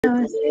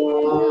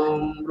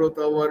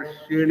अमृतवर्षिणीं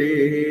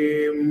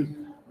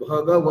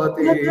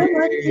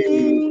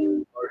भगवतीम्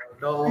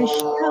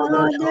अष्टादशाध्यायिनीम्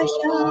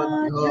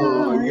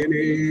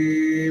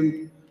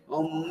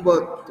अम्ब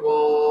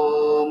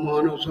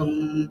त्वामनुसन्दधामि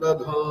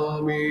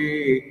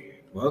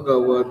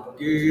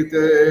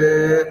भगवद्गीते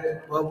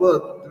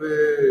भवद्वेषिणीम्।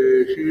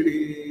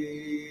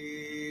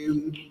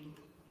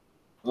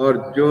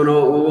 अर्जुन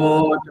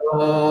उवाच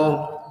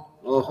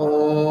अहो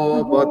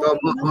बत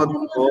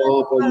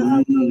महत्पापम्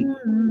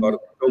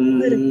कर्तुं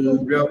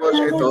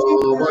व्यवसिता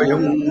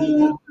वयम्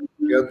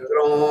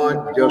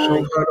यद्राज्यसुखलोभेन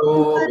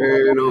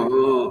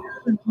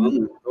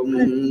हन्तुं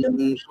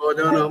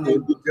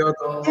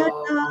स्वजनमुद्यताः।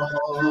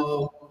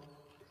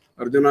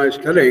 Arjuna is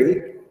telling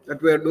that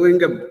we are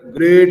doing a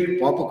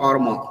great papa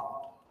karma,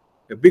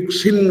 a big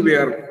sin we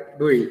are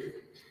doing.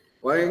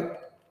 Why?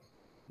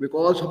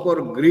 Because of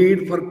our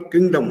greed for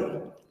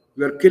kingdom.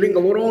 We are killing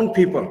our own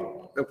people.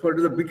 Therefore, it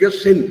is the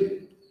biggest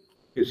sin,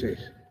 he says.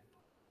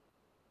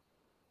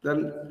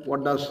 Then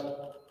what does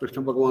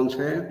Krishna Bhagavan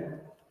say?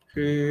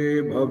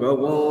 Shri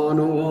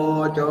Bhagavanu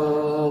Vacha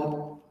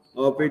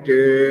Api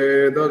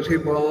Chedasi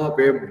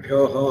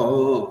Papebhyaha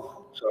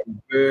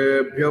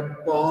Sarvebhya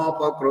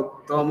Papa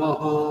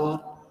Kruttamaha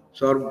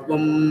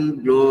Sarvam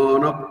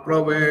Jnana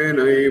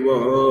Pravenaiva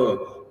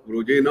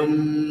Vrujinam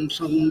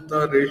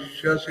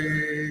Santarishyasi.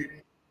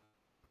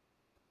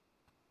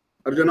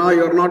 Arjuna,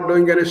 you are not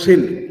doing any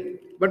sin.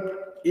 But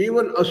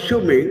even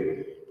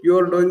assuming you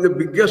are doing the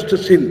biggest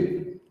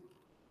sin,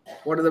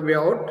 what is the way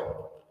out?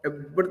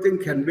 Everything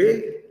can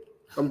be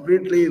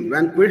completely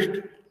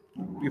vanquished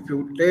if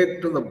you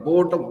take to the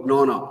boat of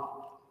Jnana.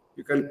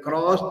 You can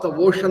cross the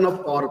ocean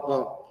of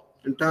Papa,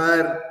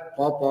 entire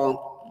Papa,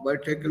 by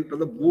taking to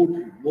the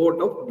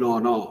boat of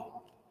Jnana.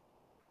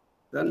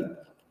 Then,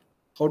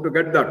 how to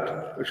get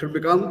that? You should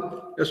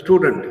become a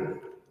student.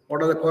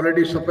 What are the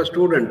qualities of a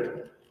student?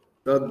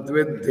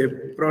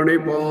 Tadvidhi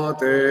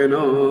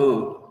pranipatena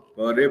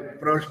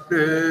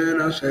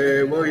pariprashnena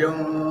sevaya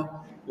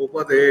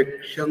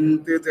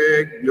upadekshanti te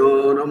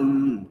jnanam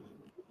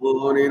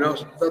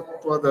maninas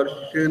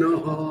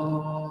tattvadarshinaha.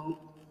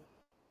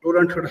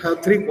 Student should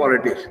have three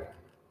qualities: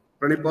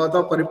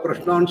 pranipata,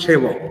 pariprashna, and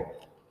seva.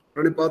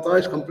 Pranipata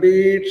is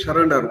complete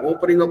surrender,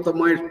 opening up the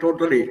mind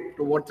totally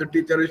to what the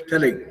teacher is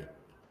telling.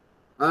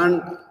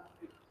 And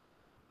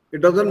it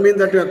doesn't mean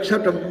that you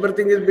accept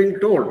everything is being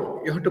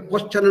told. You have to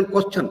question and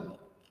question.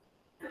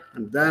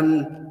 And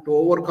then to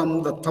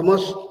overcome the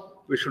tamas,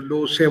 we should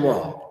do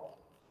seva.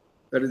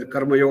 That is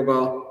karma yoga.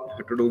 You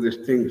have to do these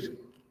things.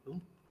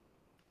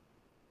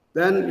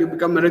 Then you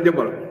become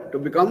eligible to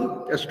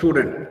become a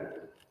student.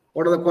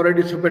 What are the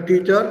qualities of a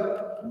teacher?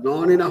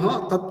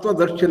 Jnaninaha tattva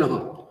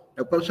darshinaha.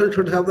 A person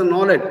should have the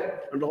knowledge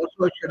and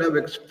also should have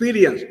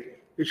experience.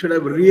 He should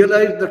have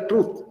realized the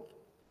truth.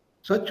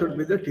 Such should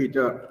be the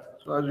teacher.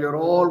 So as you are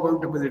all going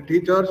to be the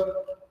teachers,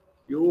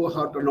 you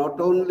have to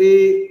not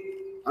only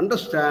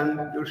understand,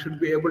 you should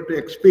be able to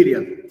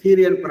experience.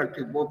 Theory and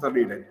practice both are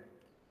needed.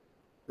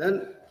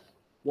 Then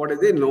what is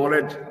the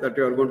knowledge that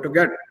you are going to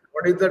get?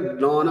 What is the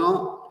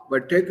jnana by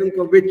taking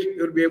of which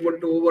you will be able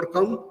to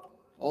overcome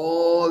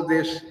all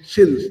these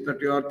sins that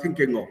you are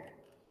thinking of?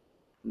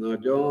 Na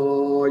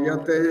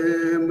jayate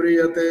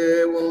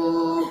mriyate va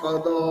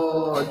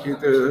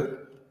kadachit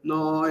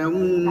Nayam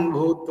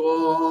bhutva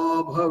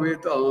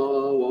bhavita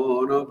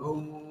vana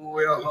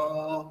bhuyaha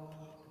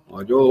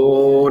ajo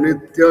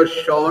nitya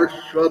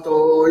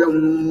shashvatoyam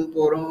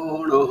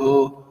puranaha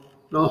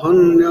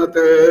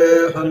nahanyate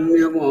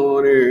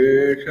hanyamane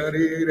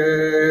sharire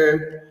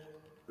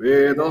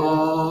veda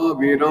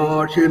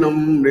vinashinam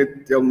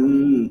nityam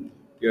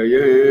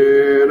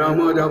yayena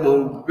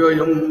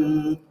majamavyayam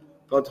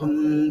katham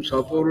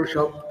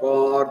sapurusha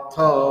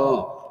partha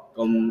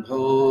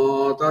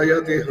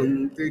Kambhatayati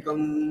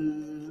hantikam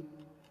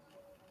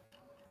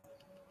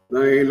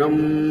Nainam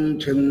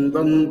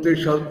chindanti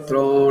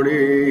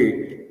shatrani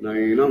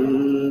Nainam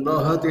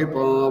dahati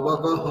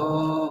pavakaha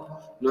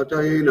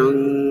Nachainam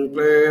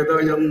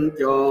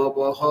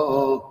kledayantyapaha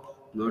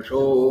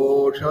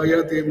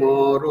Nashoshayati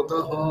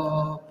marutaha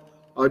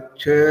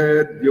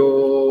Achedyo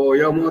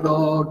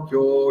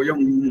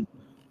yamadakyoyam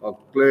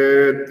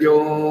Akledyo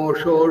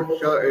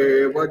shosha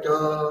evacha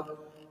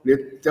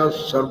Nitya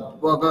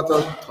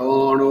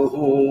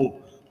sarvagatathānuhu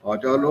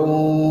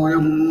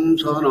ajaloyam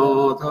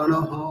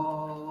sanatanaha.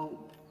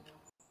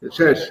 It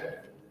says,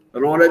 the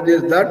knowledge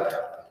is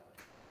that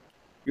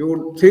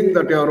you think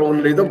that you are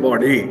only the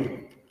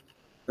body.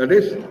 That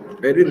is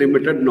very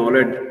limited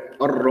knowledge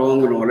or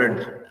wrong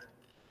knowledge.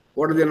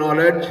 What is the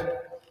knowledge?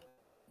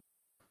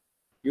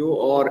 You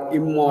are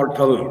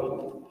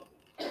immortal.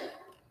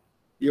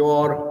 You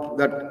are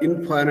that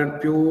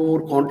infinite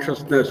pure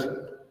consciousness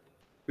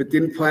with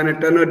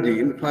infinite energy,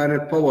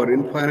 infinite power,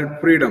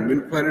 infinite freedom,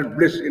 infinite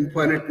bliss,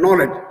 infinite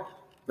knowledge.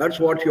 That's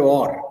what you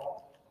are.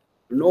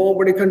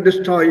 Nobody can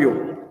destroy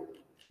you.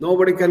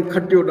 Nobody can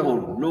cut you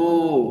down.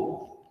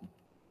 No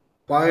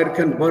fire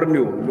can burn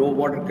you. No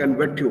water can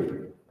wet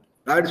you.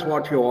 That's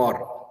what you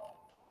are.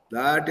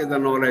 That is the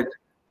knowledge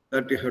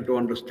that you have to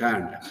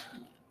understand.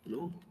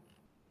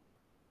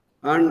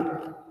 And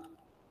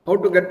how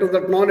to get to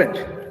that knowledge?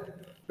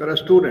 You're a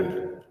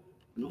student,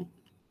 you know.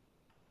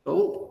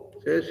 So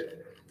says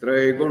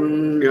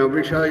Traigunya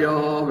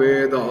Vishaya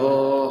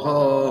Vedaha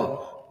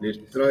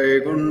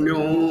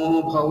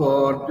Nistraigunya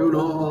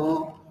Bhavarjuna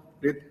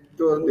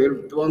Nitya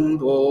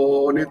Nirdvandvo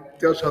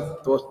Nitya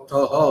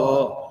Sattvasthaha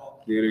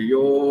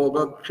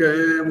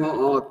Niryogakshema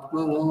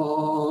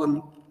Atmavan.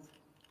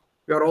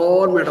 We are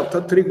all made of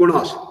the three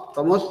gunas,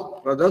 tamas,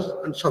 rajas,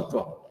 and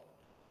sattva.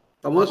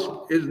 Tamas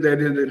is there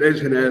is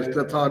laziness,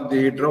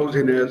 lethargy,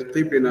 drowsiness,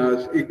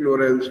 sleepiness,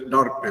 ignorance,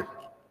 darkness.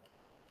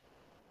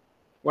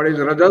 What is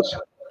rajas?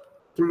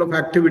 Full of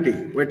activity,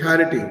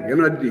 vitality,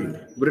 energy,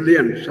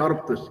 brilliance,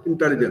 sharpness,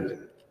 intelligence.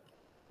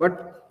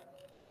 But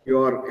you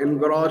are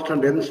engrossed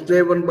and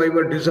enslaved by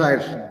your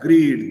desires,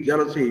 greed,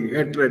 jealousy,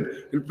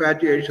 hatred,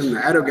 infatuation,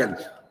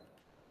 arrogance.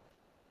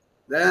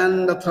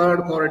 Then the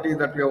third quality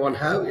that we all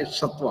have is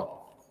sattva,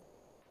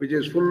 which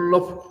is full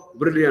of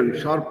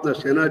brilliance,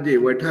 sharpness, energy,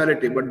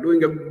 vitality, but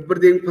doing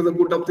everything for the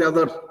good of the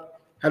others,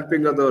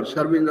 helping others,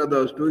 serving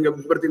others, doing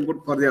everything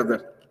good for the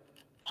others.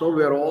 So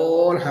we are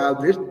all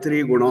have these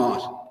three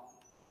gunas.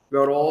 We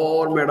are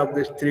all made of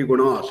these three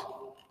gunas.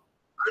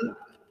 And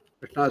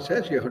Krishna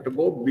says you have to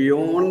go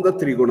beyond the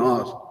three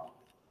gunas.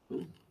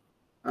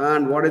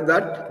 And what is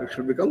that? You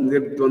should become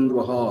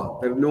nirdvandvaha.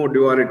 There is no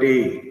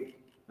duality.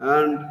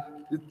 And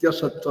nitya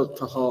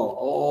sattvastaha.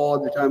 All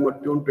the time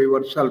attuned to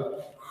yourself.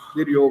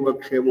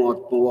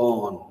 Niryogakshema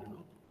atmavan.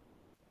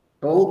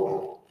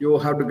 So you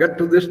have to get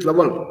to this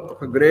level of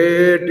a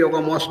great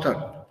yoga master,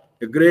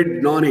 a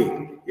great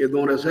gnani, is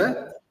known as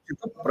a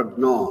Sthita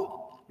Prajna,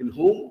 in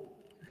whom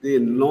the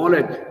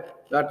knowledge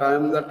that I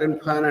am that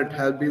infinite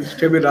has been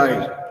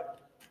stabilized.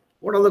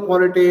 What are the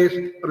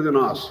qualities?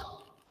 Arjuna's.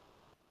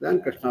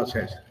 Then Krishna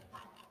says,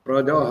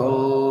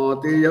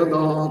 Prajahati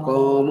yada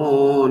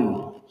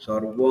kaman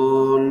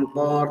sarvan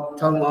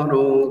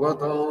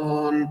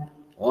parthamanogatan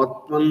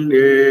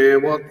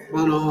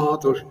atmanyevatmana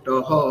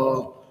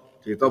tushtaha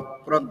Sthita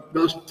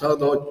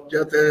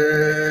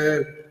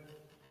prajnasthadochyate.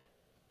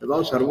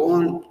 Yada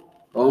sarvan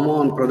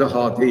kaman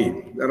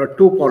prajahati. There are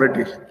two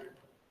qualities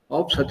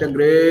of such a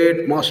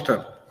great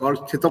master called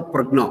Sthita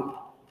Prajna,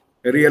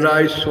 a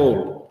realized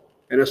soul,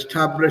 an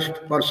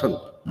established person.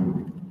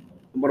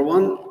 Number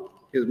one,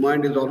 his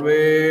mind is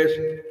always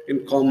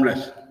in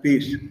calmness,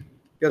 peace.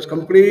 He has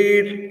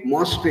complete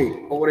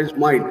mastery over his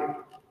mind.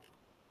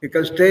 He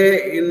can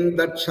stay in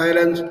that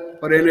silence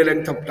for any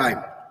length of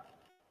time.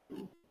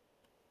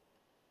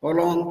 How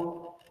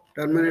long?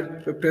 10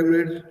 minutes, 15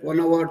 minutes, 1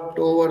 hour,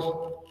 2 hours,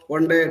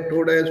 1 day,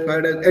 2 days,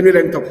 5 days, any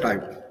length of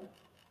time.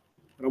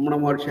 Ramana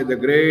Maharshi, the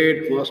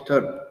great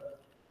master,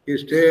 he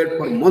stayed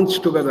for months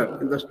together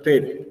in the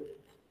state.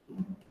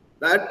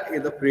 That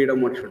is the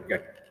freedom one should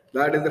get.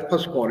 That is the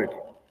first quality.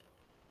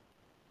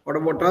 What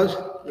about us?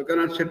 You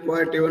cannot sit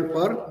quiet even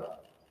for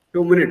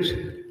 2 minutes. If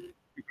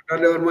you tell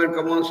your mind,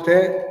 come on,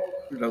 stay,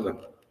 it doesn't.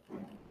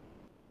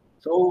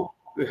 So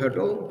we have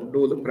to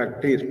do the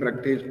practice.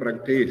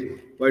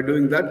 By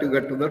doing that, you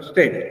get to that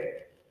state.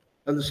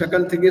 And the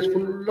second thing is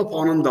full of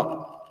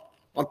ananda.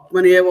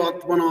 Atmaneva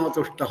atmana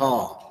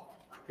tushtaha.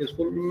 Is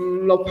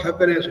full of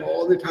happiness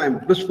all the time,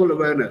 blissful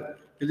awareness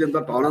is in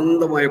that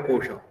Anandamaya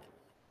kosha.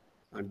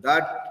 And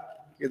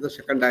that is the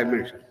second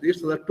dimension.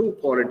 These are the two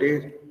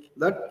qualities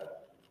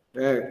that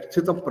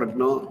Sthita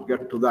Prajna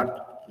get to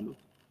that.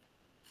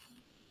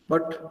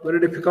 But very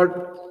difficult.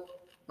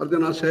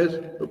 Arjuna says,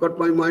 look at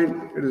my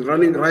mind, it is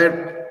running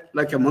riot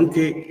like a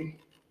monkey.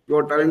 You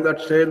are telling that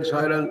stay in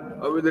silence,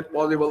 how is it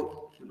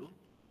possible?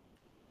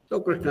 So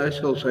Krishna is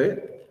so say,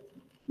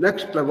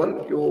 next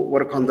level, you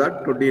work on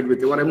that to deal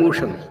with your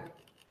emotions.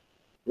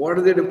 What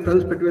is the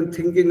difference between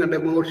thinking and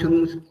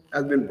emotions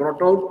has been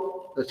brought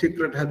out. The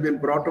secret has been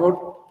brought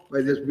out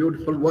by this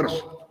beautiful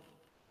verse.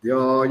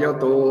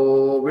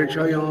 Dhyayato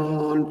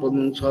vishayan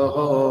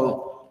punsaha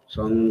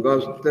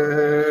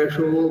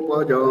sangasteshu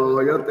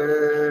pajayate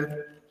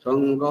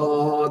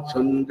sangat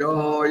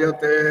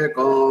sanjayate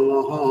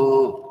kamaha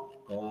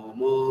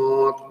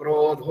kamat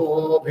krodho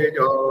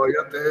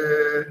bhijayate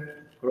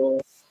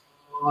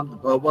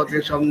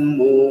Bhavati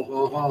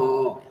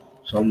sammoha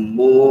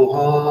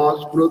sammoha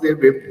smriti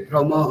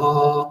vibhramaha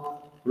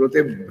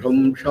smriti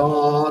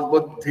bhramshat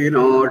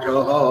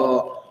buddhinashaha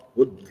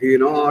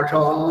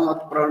buddhinashat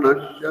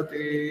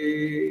pranashyati.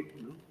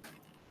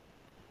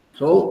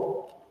 So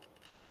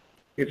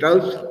it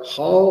tells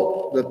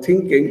how the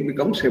thinking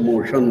becomes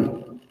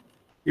emotion.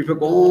 If you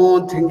go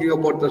on thinking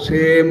about the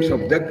same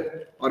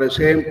subject or a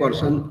same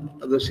person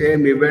or the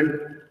same event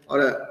or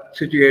a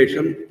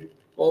situation,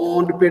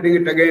 on repeating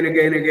it again,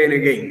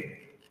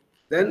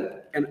 then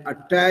an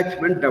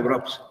attachment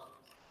develops.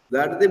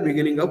 That is the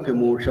beginning of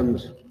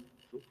emotions.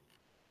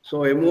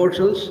 So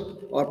emotions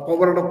are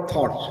powered up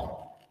thoughts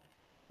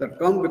that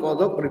come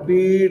because of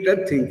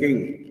repeated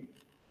thinking.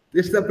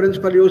 This is the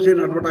principle used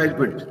in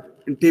advertisement,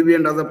 in TV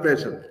and other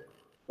places.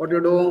 What you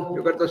do,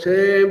 you get the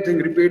same thing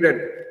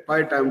repeated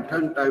 5 times,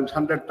 10 times,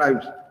 100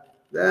 times.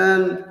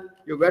 Then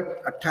you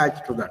get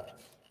attached to that.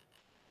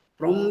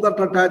 From that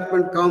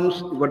attachment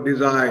comes your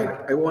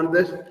desire. I want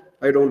this,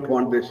 I don't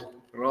want this.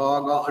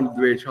 Raga and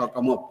dvesha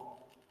come up.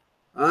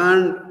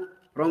 And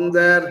from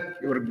there,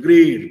 your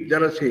greed,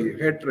 jealousy,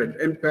 hatred,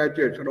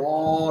 infatuation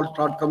all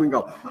start coming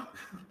up.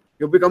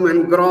 You become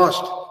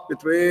engrossed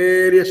with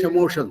various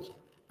emotions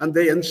and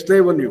they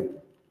enslave on you.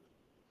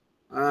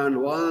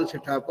 And once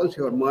it happens,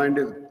 your mind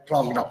is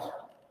clogged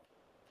up.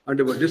 And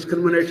your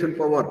discrimination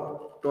power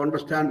to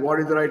understand what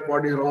is right,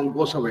 what is wrong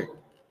goes away.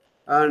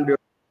 And you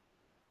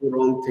do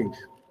wrong things.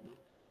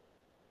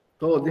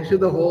 So this is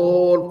the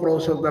whole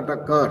process that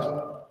occurs.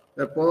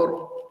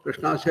 Therefore,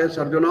 Krishna says,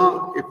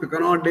 Arjuna, if you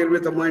cannot deal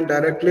with the mind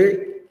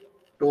directly,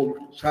 to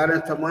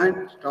silence the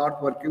mind, start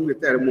working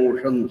with the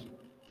emotions.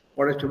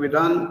 What is to be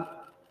done?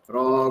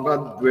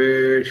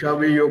 Ragadvesha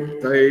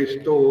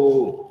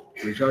viyuktaisto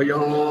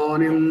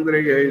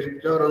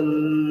vishayanindriyaischaran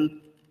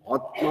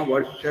atma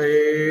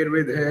vashair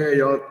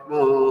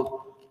vidheyatma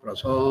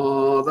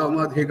prasadam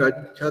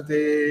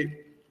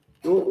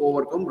to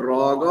overcome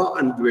raga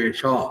and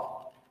dvesha.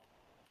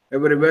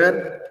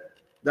 Everywhere,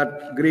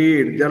 that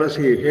greed,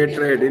 jealousy,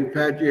 hatred,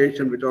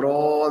 infatuation, which are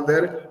all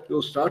there,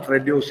 you start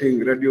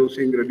reducing.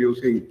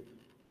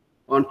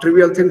 On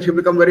trivial things, you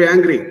become very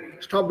angry.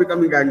 Stop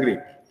becoming angry.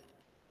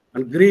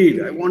 And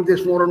greed, I want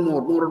this more and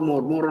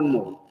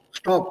more.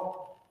 Stop.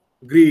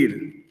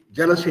 Greed,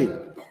 jealousy,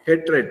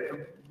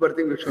 hatred,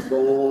 everything you should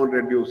go on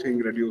reducing.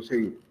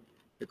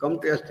 You come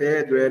to a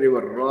stage where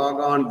your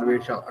raga and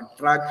dvesha,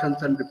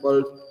 attractions and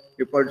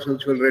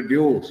repulsions will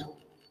reduce.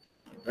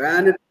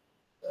 When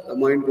the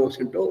mind goes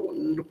into a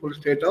wonderful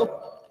state of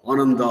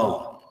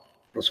ananda,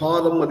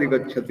 prasadam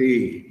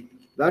adhigacchati.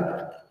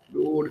 That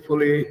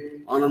beautifully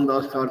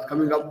ananda starts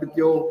coming up with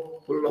you,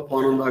 full of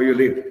ananda you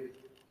live.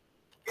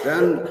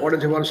 Then what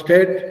is your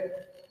state?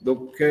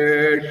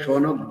 Dukkhe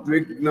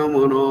shvanudvigna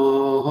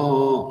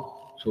manaha,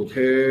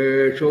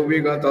 sukhe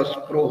vigata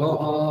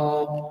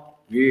spruha,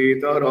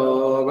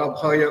 vitaraga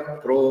bhaya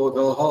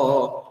krodha,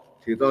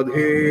 sthita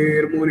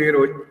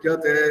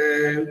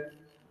munirujyate.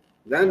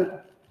 Then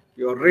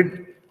you are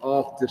rid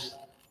of this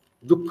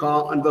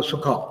dukkha and the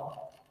sukha.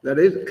 That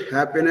is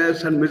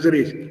happiness and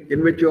miseries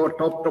in which you are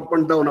topped up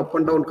and down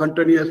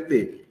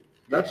continuously.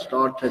 That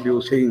starts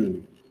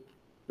reducing.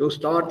 You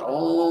start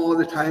all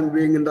the time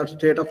being in that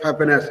state of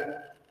happiness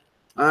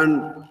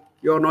and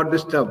you are not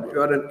disturbed.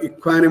 You are in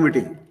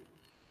equanimity.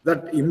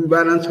 That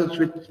imbalances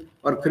which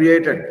are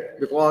created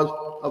because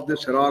of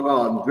this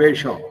raga and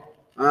dvesha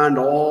and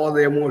all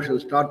the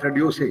emotions start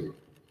reducing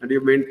and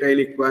you maintain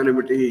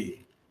equanimity.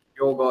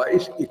 Yoga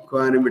is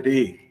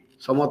equanimity.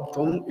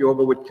 Samatvam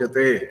yoga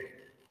uchyate.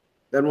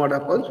 Then what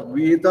happens?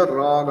 Vita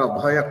raga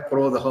bhaya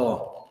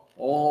krodha.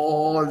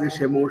 All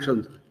these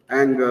emotions,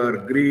 anger,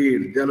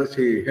 greed,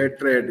 jealousy,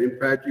 hatred,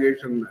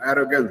 infatuation,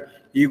 arrogance,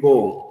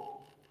 ego,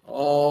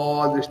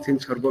 all these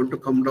things are going to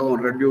come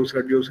down, reduce,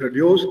 and you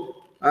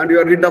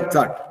are rid of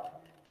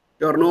that.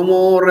 You are no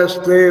more a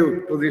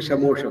slave to this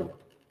emotion.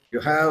 You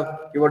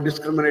have your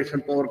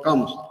discrimination power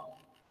comes.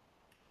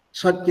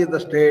 Such is the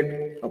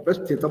state of a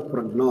Sthita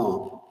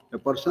Prajna, a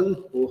person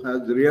who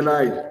has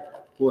realized,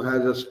 who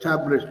has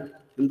established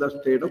in the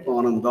state of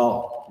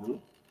Ananda.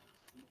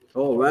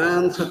 So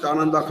when such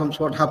Ananda comes,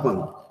 what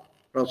happens?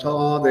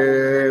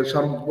 Prasade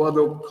sarva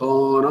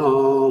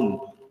dukkhanam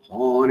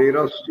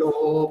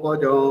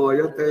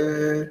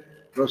hanirasyopajayate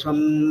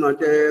prasanna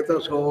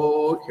chetaso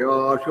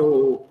hyasho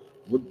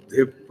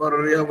buddhi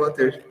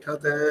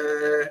paryavatishthate.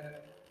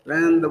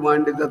 When the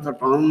mind is at the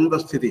Ananda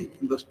sthiti,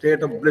 in the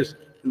state of bliss,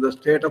 in the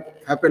state of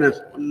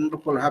happiness,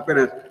 wonderful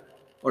happiness,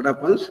 what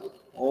happens?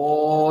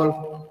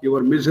 All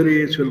your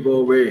miseries will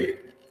go away.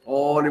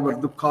 All your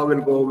dukkha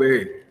will go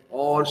away.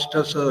 All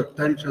stress,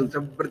 tensions,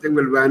 everything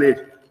will vanish.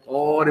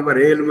 All your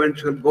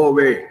ailments will go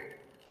away.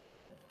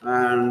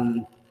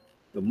 And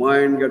the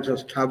mind gets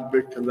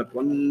established in that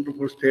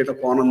wonderful state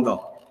of ananda.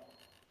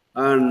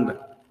 And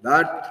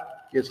that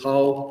is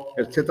how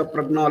a Sthita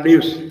Prajna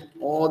lives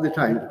all the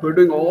time. If you're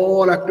doing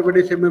all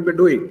activities you may be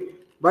doing,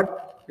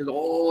 but is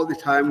all the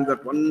time in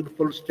that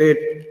wonderful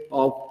state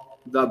of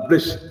the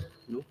bliss.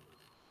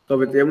 So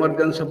with the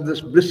emergence of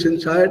this bliss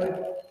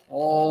inside,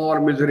 all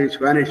miseries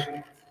vanish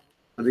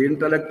and the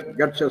intellect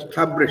gets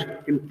established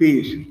in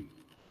peace.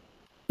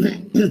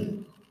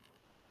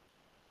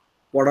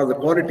 What are the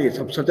qualities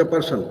of such a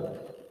person?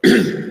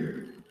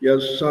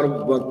 Yes,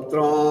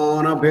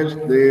 sarvatrana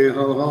bhisneha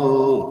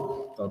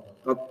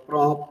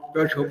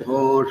tatprapya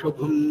shubha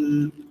shubham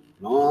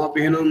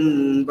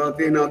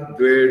nabhinandati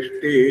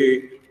nadveshti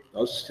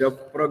tasya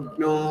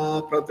prajna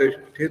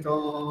pratisthita.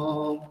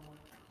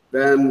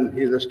 Then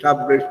he is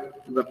established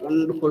in the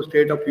wonderful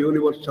state of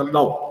universal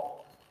love,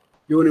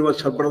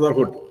 universal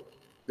brotherhood.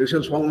 This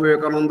is Swami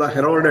Vivekananda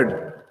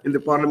heralded in the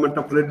Parliament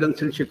of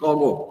Religions in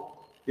Chicago.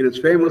 In his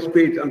famous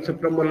speech on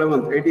September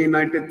 11th,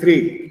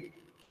 1893,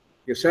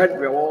 he said,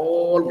 we are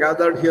all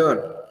gathered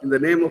here in the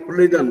name of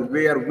religion.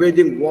 We are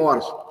waging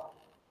wars.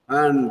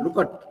 And look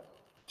at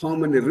how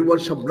many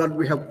rivers of blood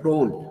we have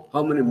thrown,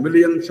 how many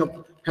millions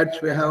of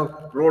heads we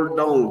have rolled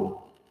down.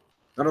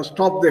 Let us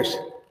stop this.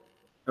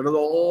 Let us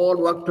all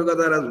work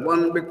together as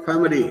one big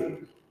family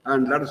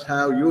and let us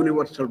have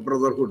universal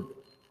brotherhood.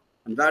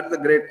 And that's the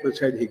great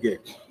message he gave.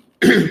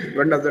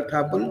 When does that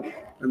happen?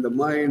 When the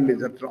mind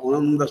is at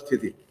Ananda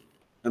Sthiti.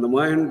 And the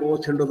mind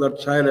goes into that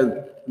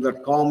silence,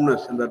 that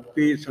calmness, and that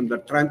peace, and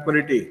that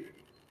tranquility.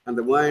 And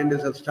the mind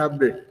is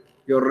established.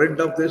 You're rid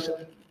of this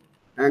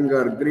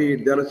anger,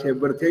 greed, jealousy,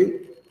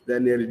 everything.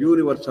 Then you're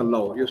universal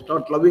love. You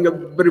start loving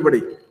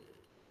everybody.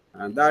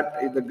 And that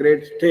is the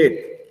great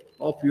state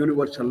of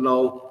universal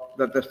love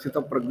that the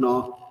Sthita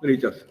Prajna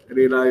reaches,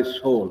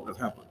 realized soul that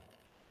happens.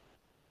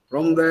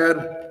 From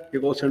there, he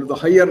goes into the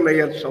higher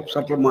layers of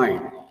subtle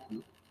mind.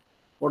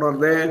 What are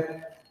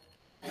they?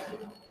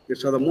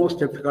 These are the most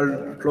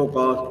difficult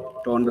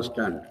shlokas to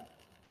understand.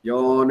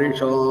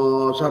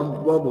 Yanisha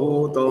sarva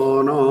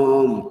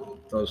bhutanam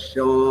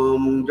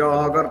tasyam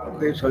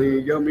jagarti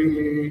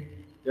sanjami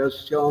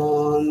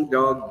yasyam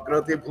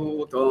jagrati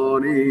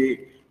bhutani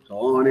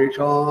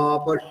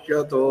sanisha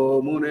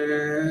pashyato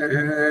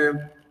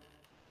mune.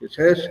 He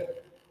says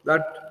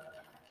that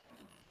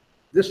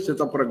this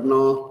Sthita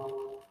Prajna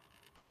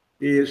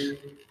is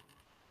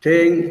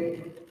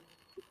staying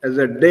as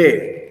a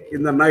day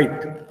in the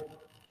night.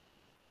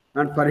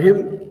 And for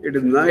him, it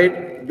is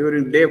night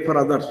during day for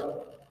others.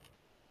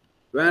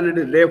 When it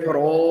is day for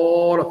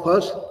all of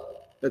us,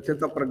 the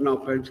Sthita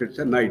Prajna finds it's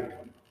a night.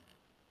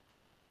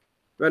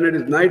 When it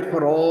is night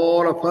for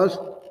all of us,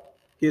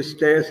 he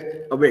stays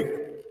awake.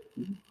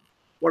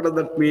 What does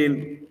that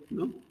mean?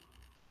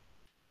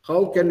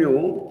 How can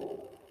you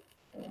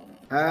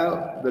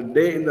have the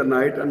day in the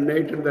night and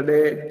night in the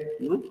day?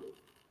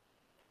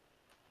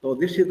 So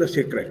this is the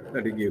secret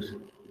that he gives.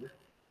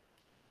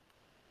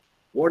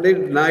 What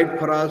is night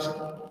for us?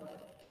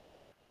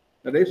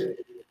 That is,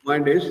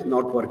 mind is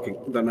not working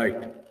in the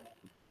night.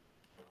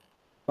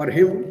 For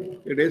him,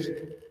 it is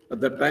at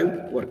that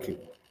time working.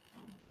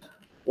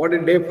 What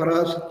is day for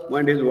us?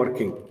 Mind is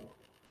working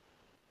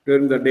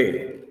during the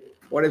day.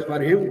 What is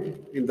for him?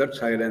 In that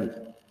silence.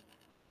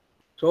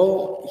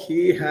 So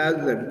he has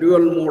a dual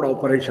mode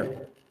operation.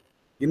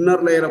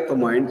 Inner layer of the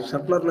mind,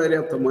 subtler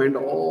layer of the mind,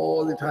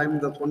 all the time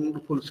that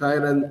wonderful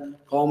silence,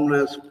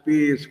 calmness,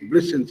 peace,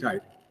 bliss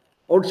inside.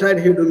 Outside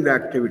he is doing the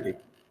activity.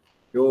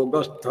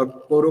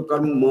 Yogasthak kuru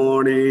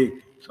karmani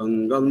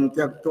sangam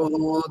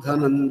tyaktva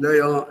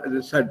dhananjaya,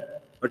 as I said.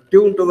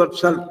 Attuned to that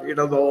self, it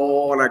does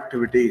all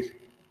activities.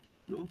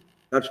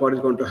 That's what is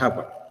going to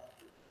happen.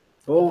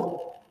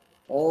 So,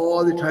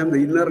 all the time the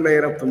inner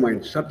layer of the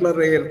mind, subtler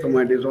layer of the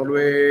mind is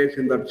always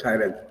in that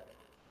silence.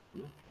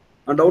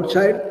 And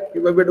outside,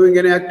 you may be doing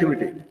any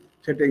activity.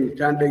 Sitting,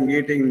 chanting,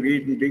 eating,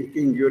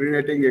 drinking,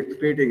 urinating,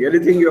 excreting,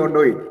 anything you are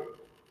doing.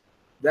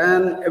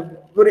 Then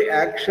every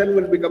action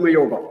will become a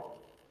yoga.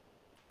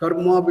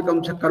 Karma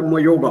becomes a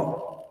karma yoga.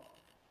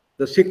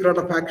 The secret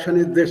of action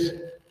is this.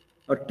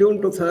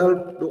 Attune to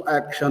self, to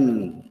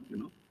action.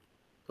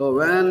 So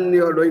when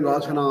you are doing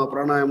asana,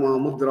 pranayama,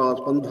 mudras,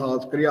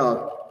 bandhas,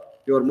 kriyas,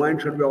 your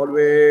mind should be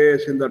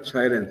always in that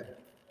silence.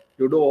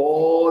 You do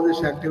all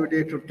these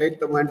activities to take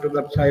the mind to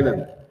that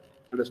silence.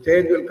 And the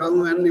stage will come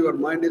when your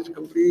mind is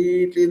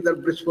completely in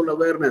that blissful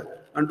awareness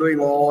and doing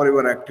all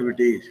your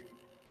activities.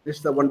 This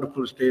is the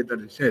wonderful state that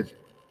it says.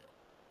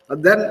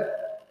 And then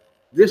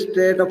this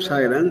state of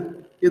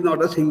silence is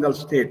not a single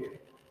state.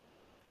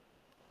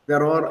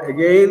 There are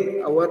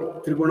again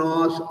our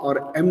trigunas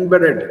are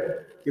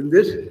embedded in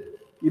this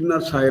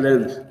inner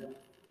silence.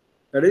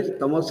 That is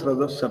tamas,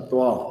 rajas,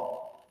 sattva.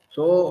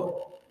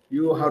 So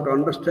you have to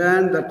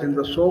understand that in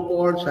the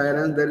so-called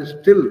silence there is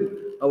still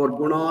our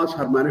gunas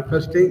are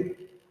manifesting,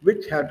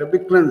 which have to be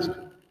cleansed.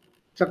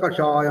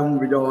 Sakashayam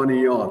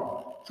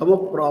vijaniyat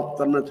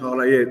samapraptanna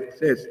chalayet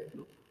says.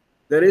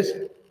 There is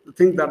the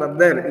things that are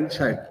there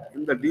inside.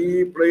 In the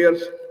deep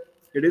layers,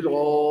 it is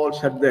all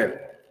set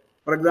there.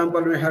 For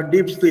example, we have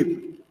deep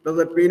sleep. Does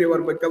that mean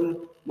your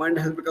mind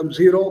has become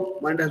zero?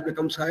 Mind has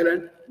become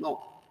silent?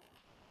 No.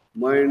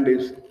 Mind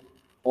is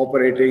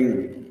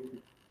operating.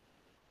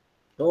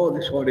 So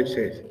this is what it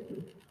says.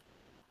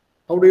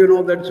 How do you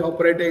know that it's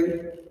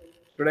operating?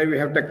 Today we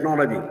have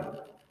technology.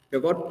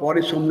 You've got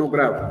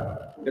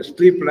polysomnograph, a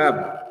sleep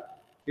lab.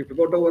 If you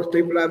go to our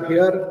sleep lab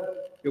here,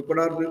 you put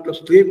her into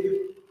sleep,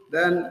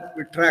 then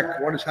we track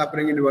what is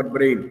happening in your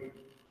brain.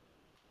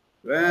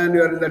 When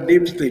you are in the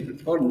deep sleep,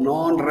 it's called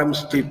non-REM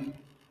sleep.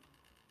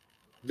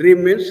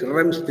 Dream means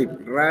REM sleep.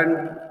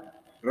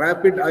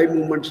 Rapid eye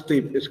movement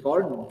sleep is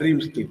called dream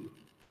sleep.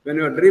 When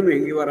you are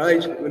dreaming, your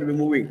eyes will be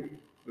moving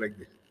like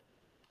this.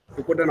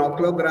 You put an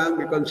oscillogram,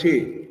 you can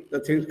see the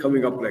things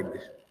coming up like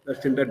this.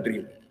 That's in the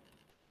dream.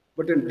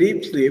 But in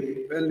deep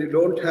sleep, when you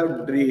don't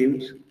have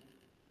dreams,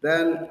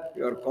 then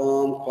you are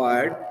calm,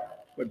 quiet,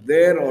 but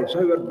there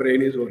also your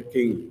brain is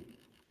working.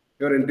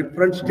 You are in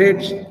different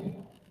states,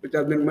 which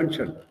have been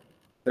mentioned.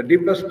 The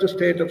deepest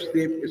state of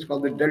sleep is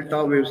called the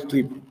delta wave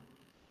sleep.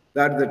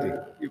 That's the thing.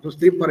 If you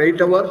sleep for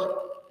 8 hours,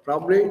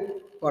 probably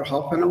for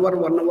half an hour,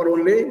 1 hour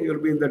only, you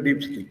will be in the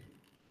deep sleep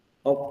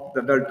of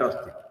the delta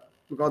sleep.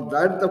 Because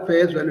that's the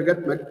phase when you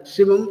get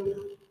maximum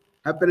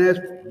happiness,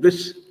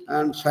 bliss,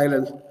 and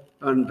silence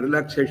and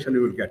relaxation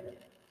you will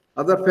get.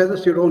 Other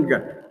phases you don't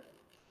get.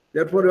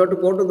 Therefore, you have to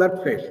go to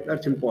that phase.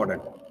 That's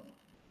important.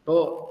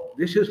 So,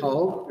 This is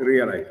how you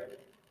realize.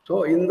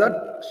 So in that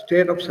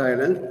state of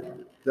silence,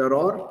 there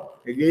are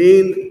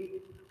again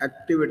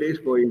activities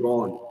going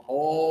on.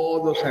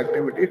 All those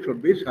activities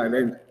should be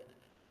silent.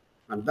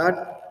 And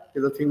that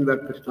is the thing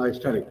that Krishna is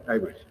telling.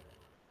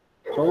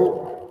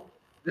 So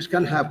this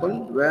can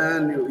happen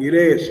when you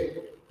erase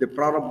the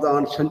prarabdha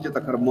and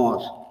sanchita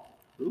karmas.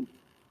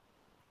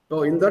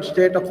 So in that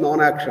state of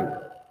non-action,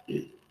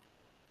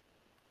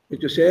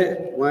 which you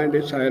say mind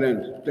is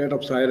silent, state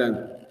of silence,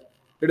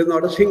 it is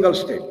not a single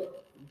state.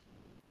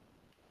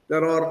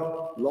 There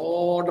are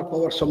lot of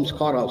our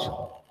samskaras,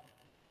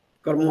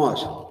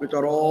 karmas, which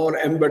are all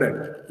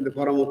embedded in the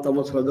form of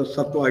tamas, rajas,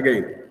 sattva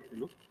again.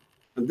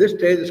 And this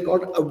stage is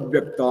called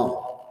avyakta.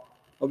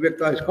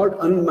 Avyakta is called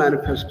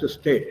unmanifest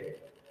state.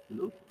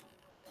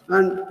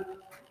 And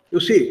you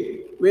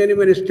see many,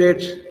 many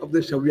states of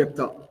this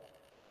avyakta.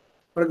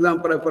 For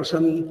example, a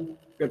person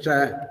gets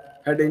a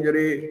head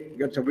injury,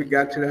 gets a big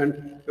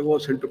accident, he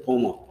goes into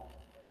coma.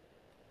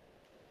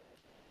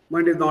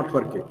 Mind is not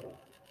working.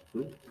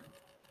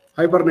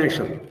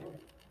 Hibernation.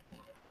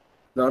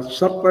 The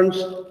serpents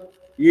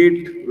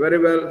eat very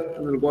well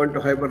and will go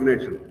into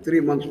hibernation. 3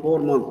 months, 4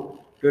 months.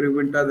 During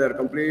winter, they are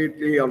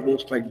completely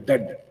almost like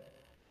dead.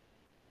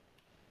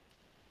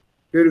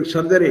 During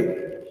surgery,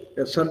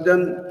 a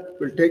surgeon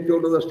will take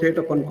you to the state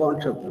of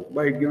unconsciousness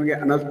by giving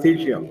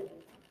anesthesia.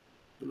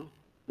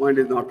 Mind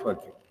is not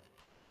working.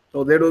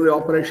 So they do the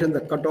operation,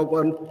 they cut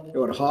open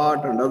your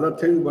heart and other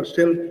things, but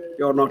still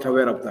you are not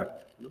aware of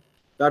that.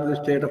 That is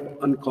the state of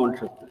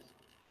unconsciousness.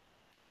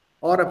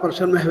 Or a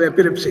person may have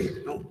epilepsy,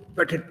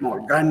 petit mal,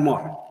 grand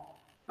mal,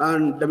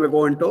 and they may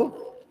go into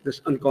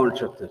this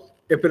unconsciousness,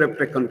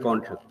 epileptic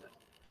unconsciousness.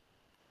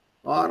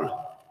 Or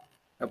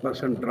a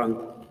person drunk,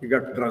 he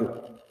gets drunk,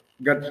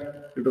 gets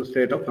into a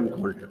state of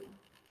unconsciousness.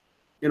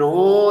 In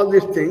all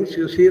these things,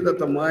 you see that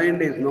the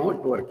mind is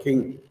not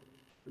working.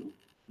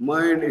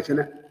 Mind is in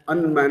an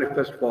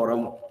unmanifest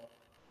form.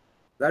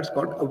 That's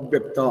called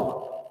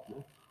avyakta.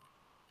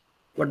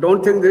 But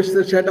don't think this is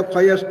the state of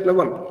highest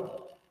level.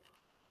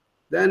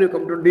 Then you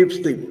come to deep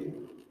sleep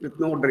with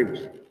no dreams.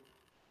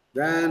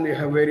 Then you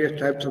have various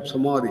types of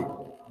samadhi,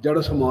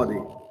 jada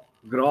samadhi,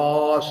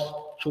 gross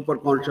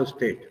superconscious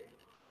state.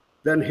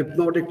 Then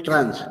hypnotic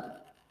trance.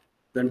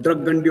 Then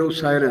drug-induced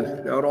silence.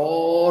 They are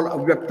all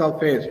avyakta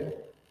phase.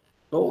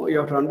 So you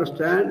have to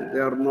understand they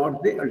are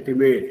not the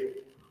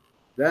ultimate.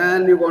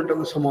 Then you go into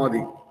the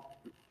samadhi,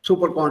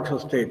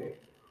 superconscious state.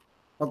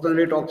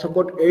 Patanjali talks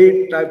about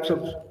 8 types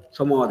of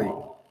samadhi.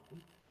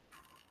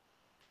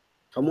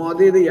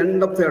 Samadhi is the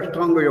end of the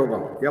Ashtanga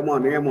Yoga. Yama,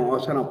 Niyama,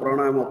 Asana,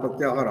 Pranayama,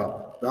 Pratyahara,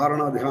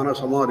 Dharana, Dhyana,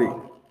 Samadhi.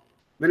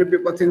 Many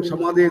people think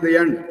samadhi is the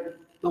end.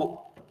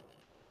 No.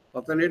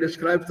 Patanjali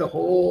describes the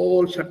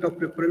whole set of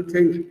different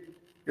things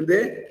in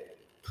the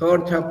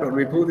 3rd chapter,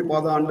 Vibhuti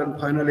Pada, and then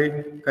finally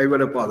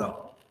Kaivalya Pada.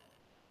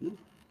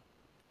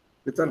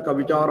 Vitarka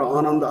Vichara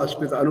Ananda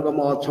Aspita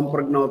Anugama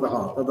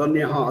Sampragnataha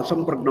Tadanyaha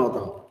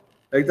Asampragnataha.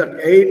 Like that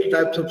 8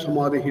 types of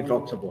samadhi he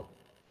talks about.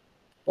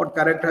 What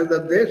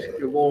characterizes this?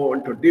 You go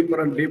into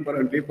deeper and deeper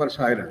and deeper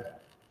silence.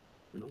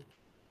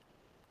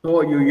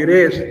 So you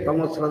erase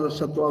tamas, rajas,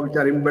 sattva which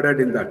are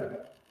embedded in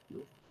that.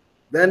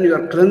 Then you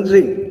are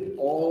cleansing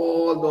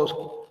all those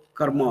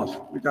karmas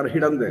which are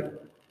hidden there.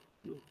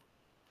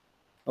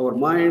 Our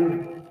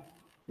mind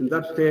in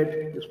that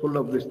state is full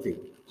of this thing.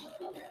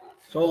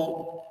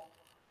 So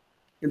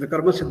in the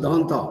Karma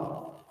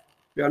Siddhanta,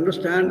 we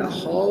understand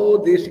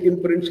how these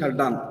imprints are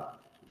done.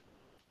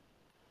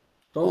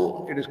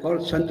 So it is called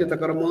Sanchita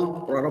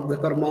Karma,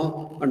 Prarabdha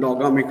Karma, and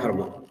Agami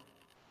Karma.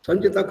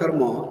 Sanchita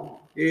Karma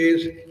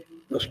is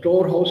the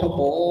storehouse of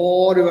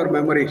all your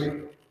memories.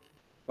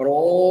 For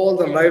all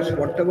the lives,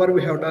 whatever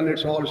we have done,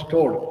 it's all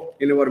stored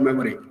in our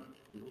memory.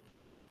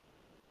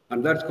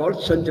 And that's called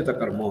Sanchita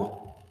Karma.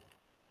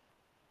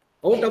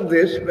 Out of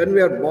this, when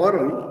we are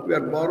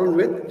born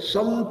with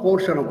some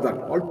portion of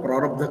that called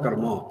Prarabdha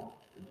Karma.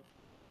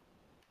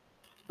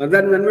 And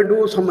then when we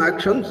do some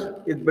actions,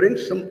 it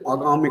brings some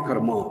Agami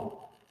Karma.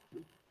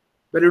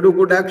 When you do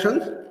good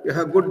actions, you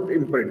have good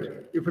imprint.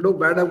 If you do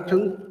bad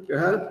actions, you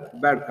have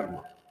bad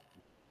karma.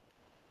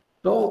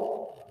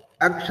 So,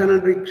 action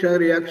and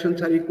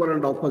reactions are equal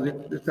and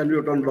opposite. This is the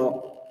Newton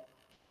law.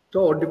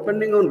 So,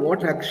 depending on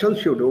what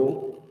actions you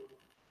do,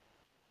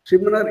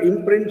 similar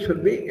imprints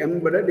will be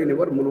embedded in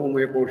your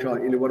manomaya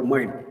kosha, in your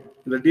mind,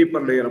 in the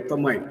deeper layer of the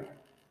mind.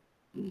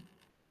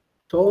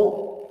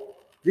 So,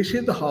 this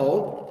is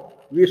how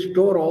we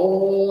store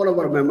all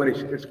our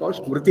memories. It's called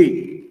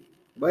Smriti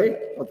by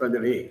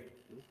Patanjali.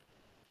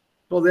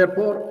 So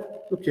therefore,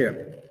 to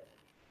care.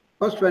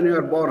 First, when you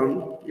are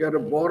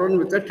born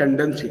with a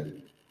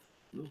tendency.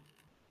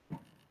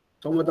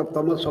 So much of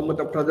tamas, so much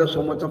of rajas,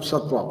 so much of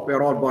sattva, we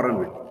are all born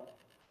with.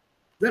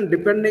 Then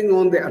depending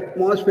on the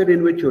atmosphere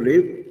in which you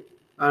live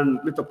and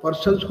with the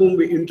persons whom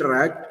we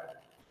interact,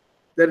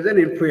 there is an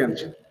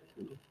influence.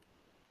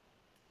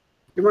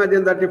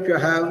 Imagine that if you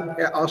have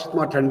an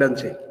asthma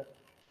tendency,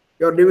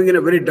 you are living in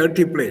a very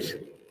dirty place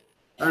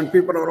and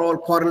people are all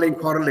quarreling,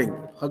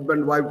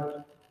 husband, wife,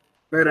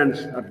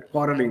 parents are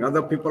quarreling,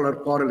 other people are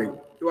quarreling,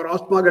 your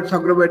asthma gets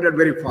aggravated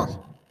very fast.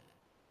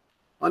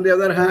 On the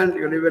other hand,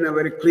 you live in a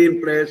very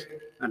clean place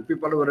and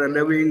people who are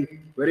living,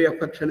 very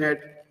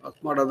affectionate,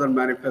 asthma doesn't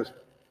manifest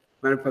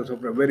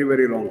after a very,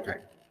 very long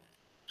time.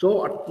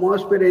 So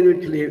atmosphere in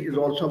which live is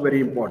also very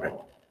important.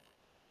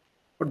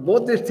 But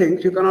both these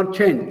things you cannot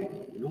change.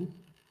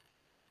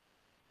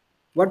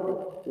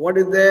 But what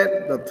is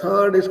there? The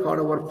third is called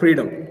our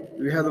freedom.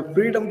 We have the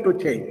freedom to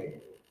change.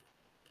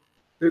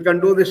 You can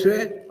do this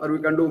way or we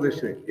can do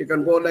this way. You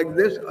can go like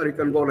this or you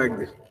can go like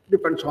this.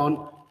 Depends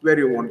on where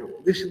you want to.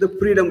 This is the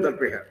freedom that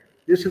we have.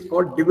 This is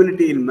called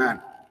divinity in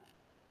man.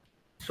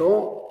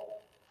 So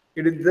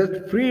it is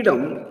this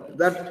freedom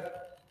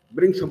that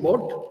brings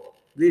about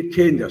the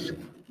changes.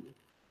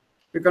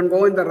 You can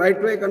go in the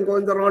right way, you can go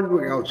in the wrong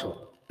way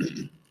also.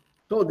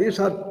 So these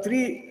are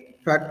three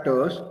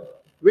factors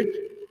which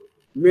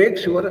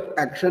makes your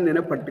action in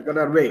a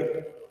particular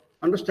way.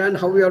 Understand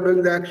how we are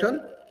doing the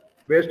action?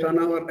 Based on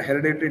our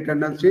hereditary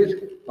tendencies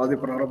or the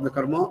prarabdha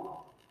karma,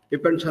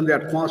 depends on the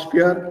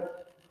atmosphere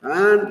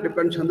and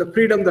depends on the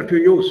freedom that you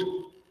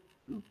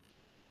use.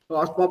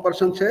 So asthma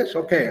person says,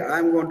 okay, I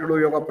am going to do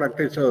yoga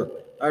practices.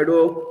 I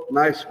do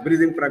nice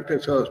breathing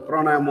practices,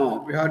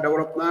 pranayama. We have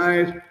developed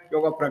nice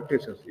yoga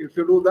practices. If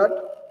you do that,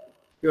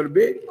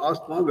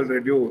 asthma will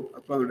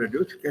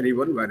reduce, can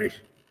even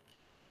vanish.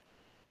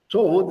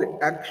 So the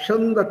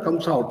action that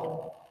comes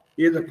out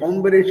is a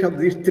combination of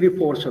these three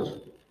forces,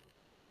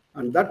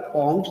 and that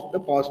forms the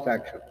past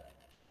action.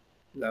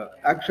 The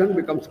action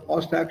becomes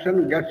past action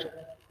and gets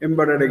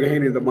embedded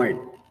again in the mind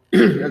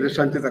as a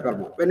Sthita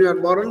karma. When you are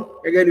born,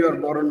 again you are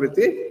born with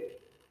the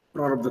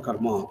prarabdha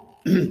karma.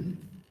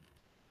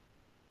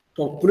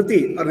 So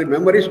kriti, or the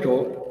memory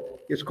store,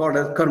 is called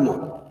as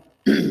karma.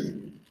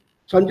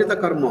 Sanchita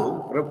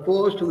karma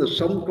refers to the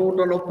sum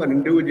total of an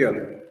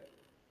individual,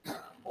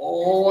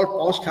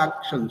 all past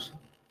actions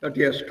that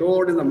he has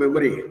stored in the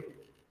memory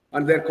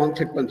and their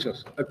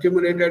consequences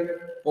accumulated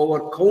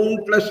over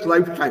countless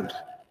lifetimes.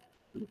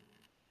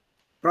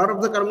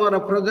 Prarabdha karma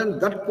represents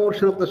that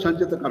portion of the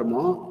Sanchita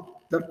karma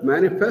that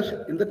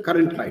manifests in the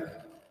current life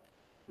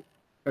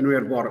when we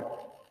are born.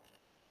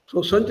 So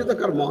Sanchita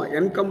karma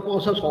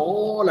encompasses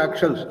all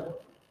actions.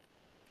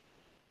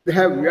 They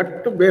have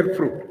yet to bear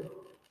fruit.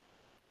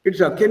 It's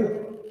akin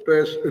to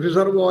a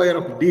reservoir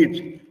of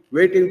deeds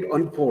waiting to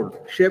unfold,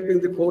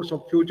 shaping the course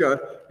of future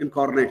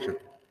incarnation.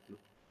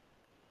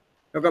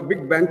 Like a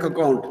big bank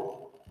account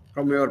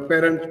from your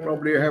parents,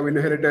 probably you have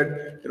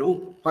inherited,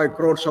 5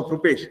 crores of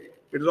rupees.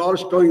 It is all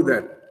stowing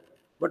there.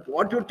 But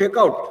what you take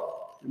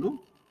out,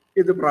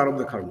 is the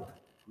prarabdha karma.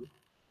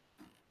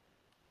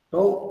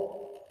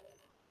 So,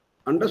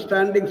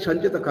 understanding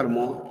Sanchita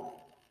karma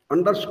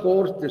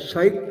underscores the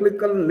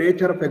cyclical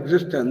nature of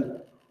existence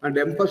and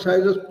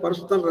emphasizes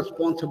personal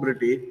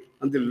responsibility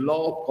and the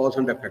law of cause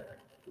and effect.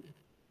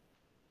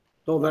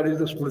 So that is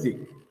the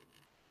smriti.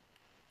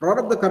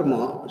 Prarabdha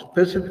karma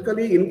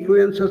specifically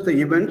influences the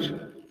events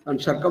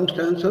and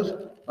circumstances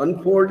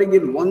unfolding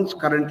in one's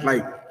current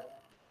life.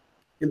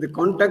 In the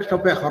context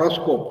of a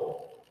horoscope,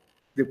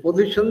 the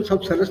positions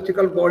of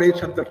celestial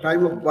bodies at the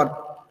time of birth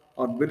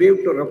are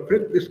believed to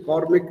reflect this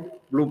karmic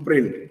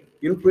blueprint,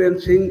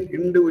 influencing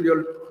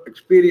individual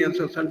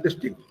experiences and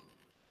distincts.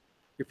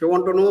 If you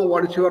want to know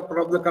what is your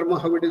prarabdha karma,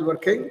 how it is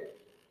working,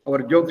 our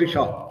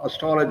Jyotisha,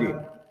 astrology,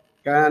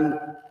 can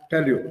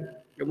tell you.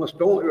 You must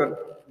know your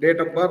date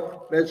of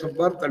birth, place of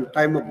birth, and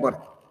time of birth.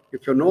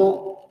 If you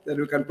know, then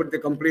you can put the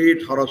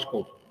complete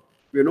horoscope.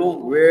 You know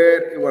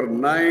where your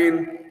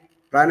 9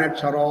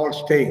 planets are all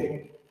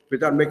staying,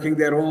 which are making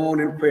their own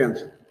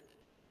influence.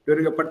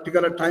 During a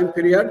particular time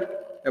period,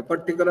 a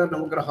particular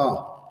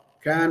navagraha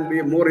can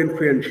be more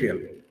influential.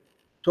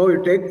 So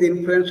you take the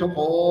influence of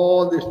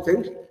all these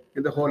things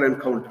in the whole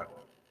encounter.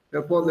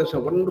 Therefore, there's a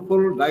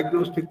wonderful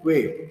diagnostic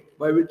way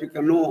by which you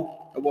can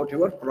know about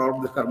your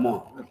prarabdha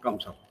karma that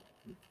comes up.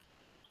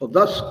 So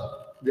thus,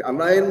 the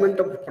alignment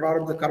of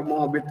prarabdha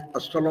karma with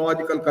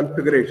astrological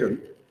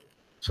configuration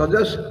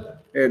suggests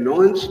a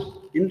nuanced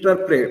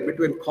interplay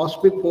between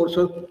cosmic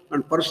forces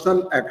and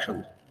personal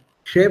actions,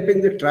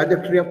 shaping the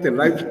trajectory of the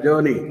life's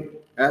journey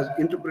as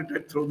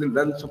interpreted through the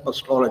lens of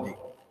astrology.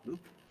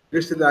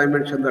 This is the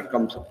dimension that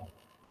comes up.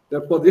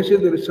 Therefore, this is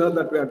the research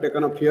that we have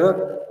taken up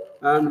here,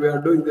 and we are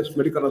doing this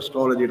medical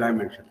astrology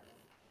dimension.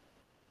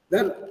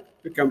 Then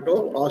we come to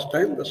last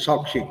time the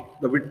Sakshi,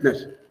 the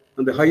witness,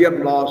 and the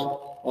higher laws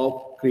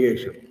of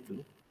creation.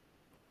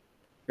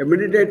 A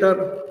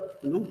meditator,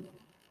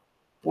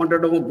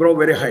 wanted to grow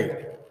very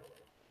high.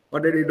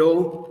 What did he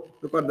do?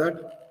 Look at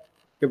that.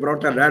 He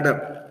brought a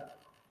ladder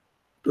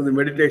to the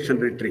meditation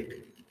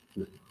retreat.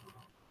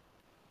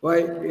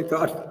 Why? He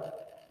thought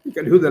he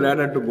can use the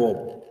ladder to go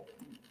up.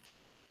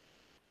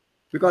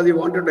 Because he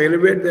wanted to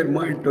elevate their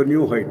mind to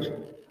new heights.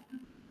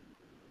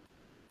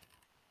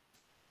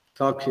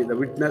 Sakshi, the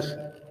witness.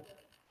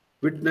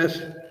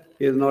 Witness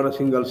is not a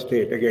single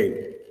state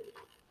again.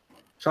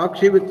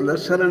 Sakshi with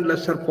lesser and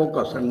lesser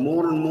focus and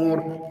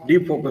more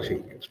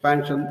defocusing.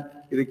 Expansion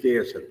is the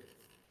KSL.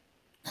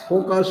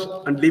 Focus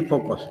and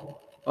defocus.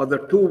 are the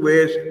two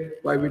ways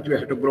by which we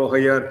have to grow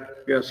higher,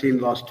 we have seen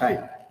last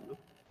time.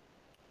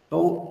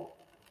 So,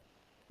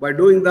 by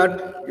doing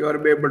that, you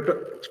are able to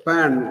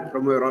expand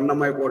from your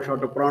Annamaya Kosha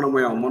to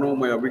Pranamaya,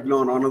 Manomaya,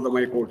 Vijnana,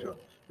 Anandamaya Kosha.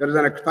 There is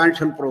an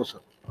expansion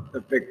process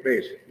that takes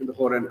place in the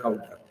whole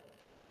encounter.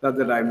 That's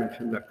the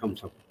dimension that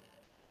comes up.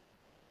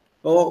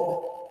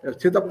 So,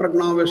 Sthita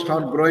Prajna will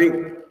start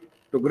growing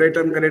to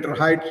greater and greater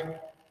heights,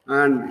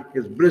 and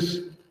his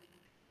bliss,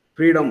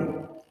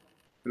 freedom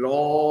will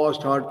all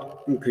start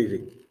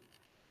increasing.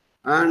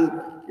 And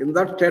in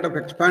that state of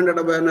expanded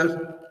awareness,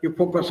 he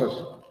focuses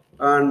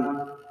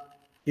and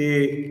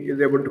he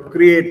is able to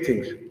create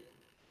things.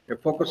 A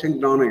focusing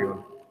jnana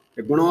yoga.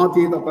 A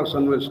gunatita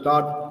person will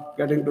start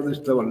getting to this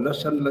level,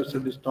 less and less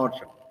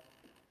distortion.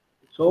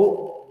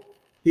 So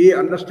he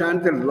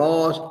understands the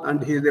laws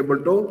and he is able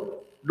to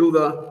do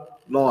the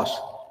laws.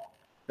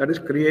 That is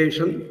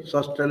creation,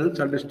 sustenance,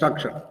 and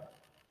destruction.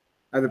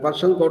 As the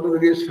person go to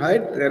this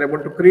height, they are able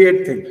to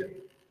create things.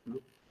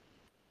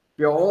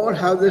 We all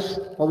have this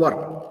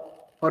power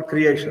for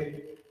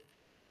creation.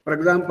 For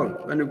example,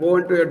 when you go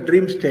into a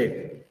dream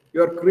state,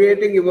 you are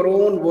creating your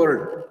own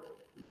world.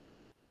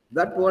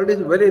 That world is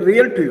very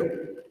real to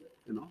you.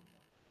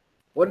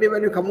 Only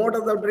when you come out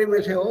of the dream,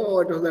 you say, oh,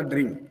 it was a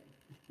dream.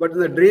 But in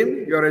the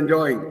dream, you are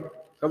enjoying.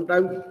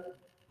 Sometimes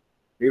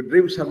your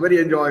dreams are very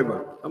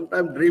enjoyable.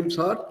 Sometimes dreams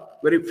are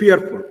very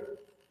fearful.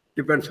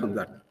 Depends on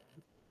that.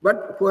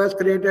 But who has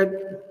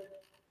created?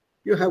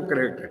 You have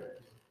created.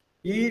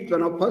 Each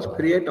one of us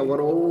create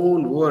our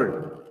own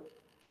world.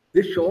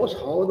 This shows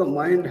how the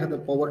mind has the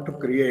power to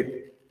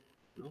create.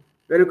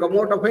 When you come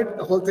out of it,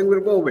 the whole thing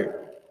will go away.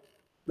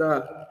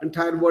 The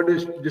entire world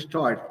is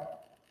destroyed.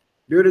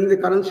 During the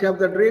currency of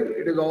the dream,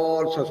 it is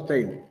all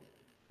sustained.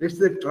 This is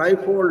the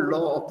trifold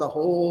law of the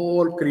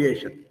whole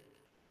creation.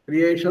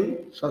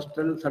 Creation,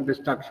 sustenance, and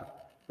destruction.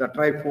 The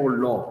trifold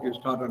law, you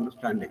start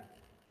understanding.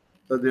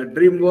 So the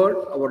dream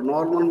world, our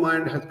normal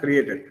mind has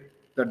created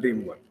the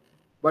dream world.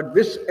 But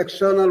this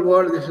external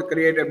world, this is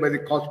created by the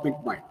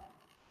cosmic mind,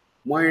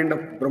 mind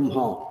of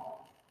Brahma.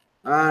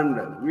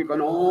 And we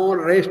can all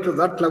raise to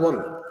that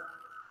level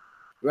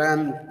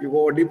when you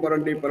go deeper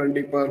and deeper and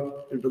deeper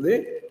into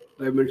the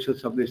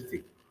dimensions of this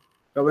thing.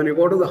 So when you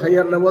go to the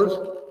higher levels,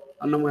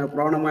 Annamaya,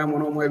 Pranamaya,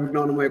 Manomaya,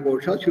 Vijnanamaya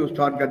Koshas, you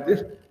start get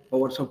this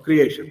powers of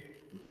creation.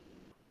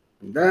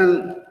 And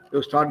then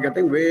you start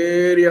getting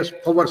various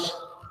powers.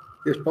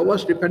 These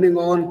powers, depending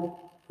on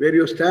where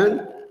you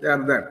stand, they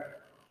are there.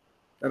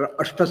 There are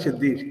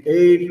Ashtasiddhis,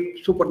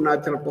 8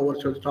 supernatural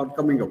powers will start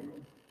coming up.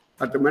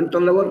 At the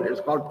mental level, it's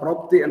called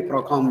Prapti and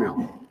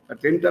Prakamya. At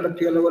the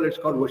intellectual level, it's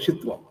called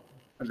Vashitva.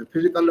 At the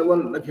physical level,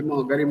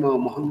 Lakhima, Garima,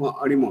 Mahamma,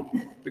 Anima.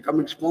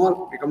 Becoming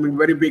small, becoming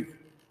very big.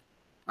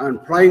 And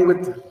flying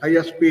with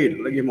higher speed,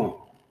 Lakhima,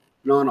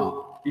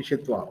 Jnana,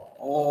 Ishitva.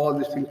 All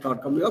these things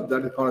start coming up.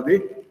 That is called the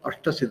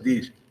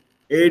Ashtasiddhis.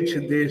 8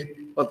 Siddhis,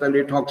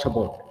 Patanjali talks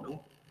about.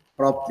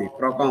 Prapti,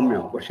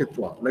 Prakamya,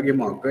 Vashitva,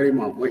 Lakhima,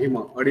 Garima,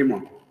 Mahima,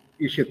 Anima,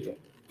 Ishitva.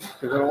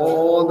 These are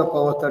all the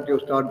powers that you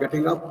start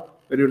getting up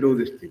when you do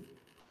this thing.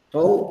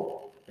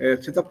 So,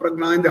 Sthita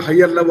Prajna in the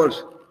higher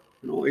levels,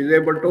 is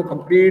able to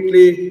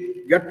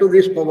completely get to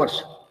these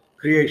powers,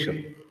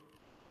 creation.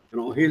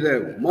 He is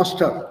a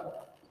master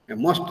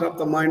of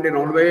the mind in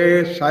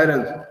always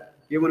silence,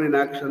 even in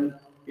action,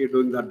 he is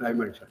doing that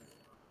dimension.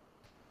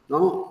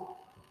 Now,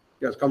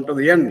 he has come to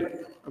the end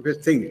of his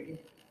thing.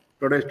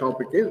 Today's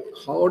topic is,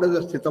 how does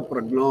the Sthita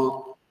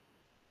Prajna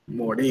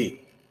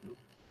body?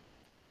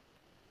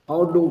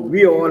 How do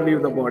we all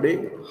leave the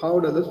body? How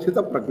does the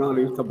Sthita Prajna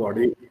leave the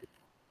body?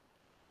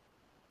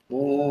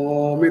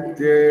 Om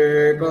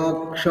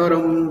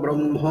Ityekaksharam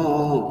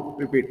Brahma.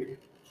 Repeat.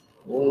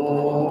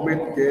 Om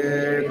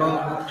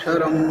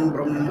Ityekaksharam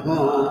Brahma.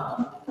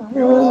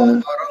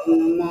 Vyaharam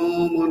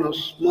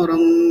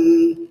Manusmaram.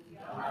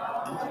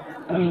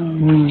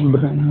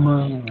 Brahma.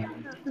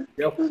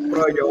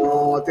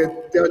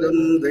 Yaprayatityajam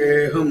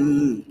Deham.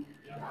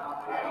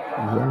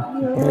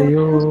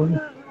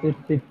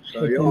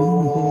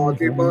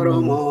 Sayati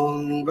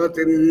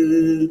Paramangatim.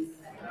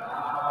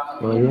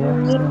 This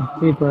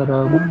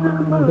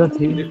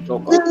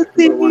sloka,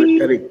 everyone is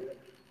telling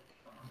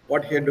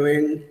what he is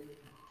doing.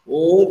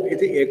 Om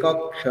iti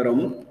ekaksharam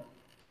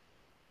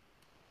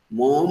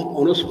mam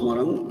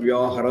anusmaram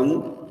vyaharam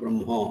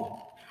brahma.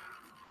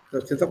 The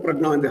Sthita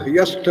Prajna in the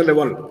highest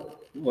level,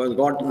 who has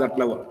got to that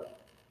level.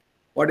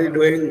 What he is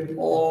doing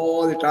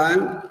all the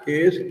time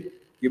is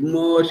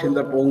immersed in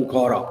that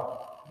Omkara.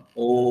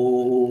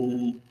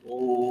 Om,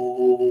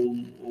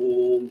 Om,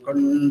 Om.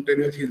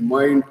 Continuous, his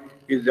mind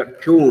is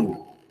attuned,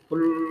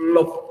 full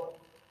of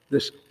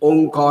this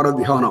Omkara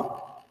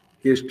Dhyana.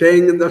 He is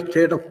staying in the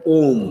state of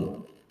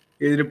Om.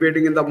 He is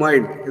repeating in the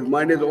mind. His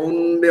mind is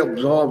only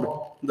absorbed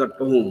in that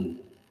Om.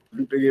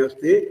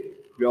 Continuously,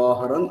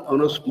 Vyaharan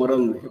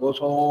Anusmaran. He goes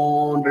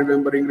on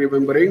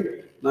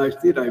remembering. Now it's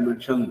the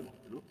dimension.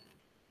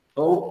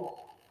 So,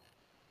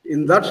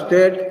 in that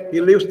state,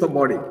 he leaves the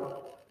body.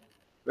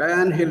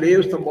 When he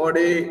leaves the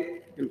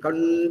body in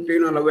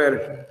continual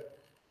awareness,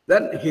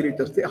 then he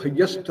reaches the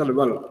highest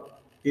level.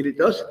 He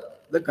reaches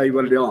the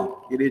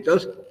Kaivalya. He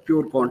reaches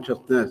pure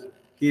consciousness.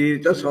 He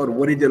reaches our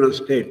original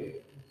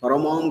state.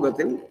 Paramam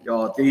Gatim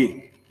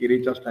Yati. He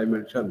reaches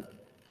dimension.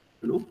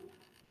 You know.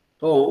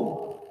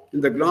 So, in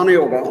the Gnana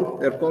Yoga,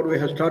 therefore, we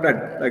have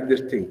started like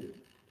this thing.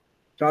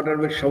 Started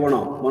with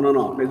Shravana,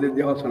 Manana,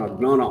 Nididhyasana,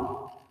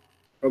 Gnana.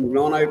 From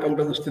Gnana, you come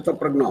to the Sthita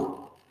Prajna.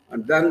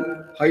 And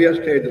then higher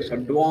stages,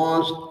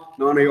 advanced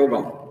Gnana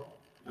Yoga.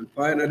 And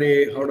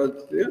finally, how does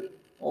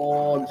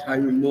all this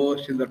time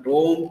immersed in that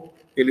Om,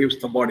 he leaves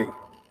the body.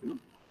 You know?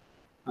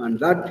 And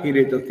that he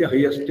reaches the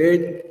highest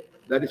stage,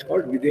 that is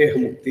called Videha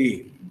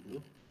Mukti. You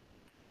know?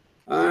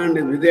 And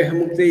in Videha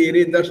Mukti, he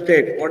reaches that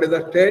state. What is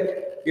that state?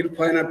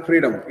 Infinite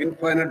freedom,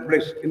 infinite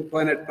bliss,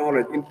 infinite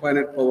knowledge,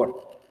 infinite power.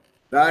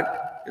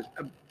 That is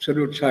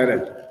absolute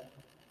silence.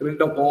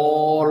 Rid of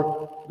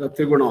all the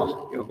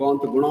trigunas. You have gone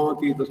to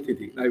Gunatita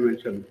Sthiti,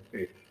 dimension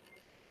state.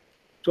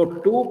 So,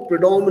 two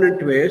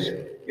predominant ways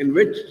in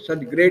which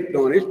such great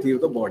knowledge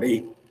leave the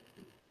body.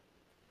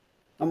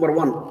 Number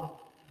one,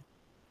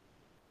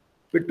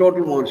 with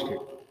total mastery.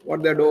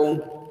 What they do?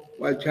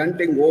 While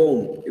chanting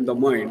Om in the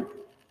mind,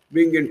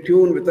 being in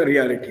tune with the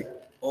reality.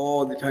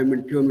 All the time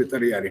in tune with the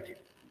reality.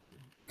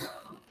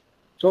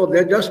 So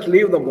they just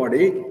leave the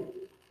body, you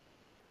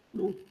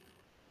know,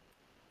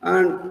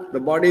 and the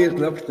body is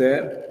left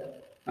there,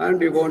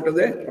 and you go into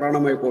the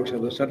Pranamaya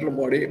Kosha, the subtle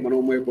body,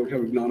 Manomaya Kosha,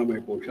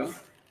 Vijnanamaya Kosha,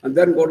 and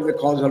then go to the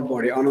causal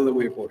body,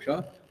 Anandamaya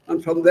Kosha,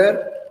 and from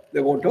there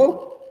they go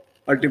to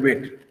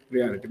ultimate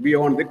reality,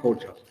 beyond the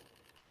koshas.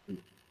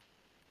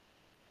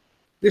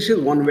 This is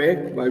one way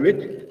by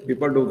which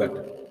people do that.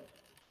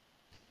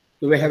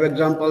 Do we have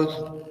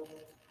examples?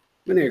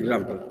 Many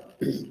examples.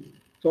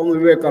 Swami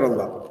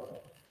Vivekananda.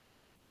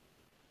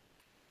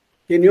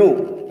 He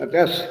knew that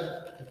yes,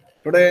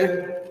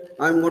 today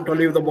I am going to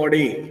leave the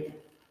body,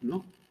 you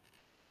know,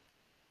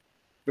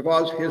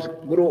 because his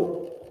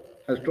guru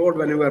has told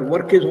when your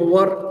work is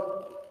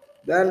over,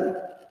 then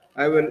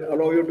I will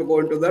allow you to go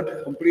into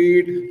that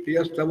complete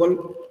highest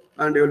level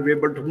and you will be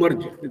able to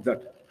merge with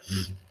that.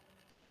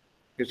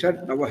 He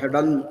said, now I have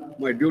done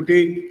my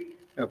duty,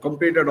 I have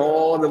completed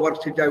all the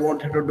works which I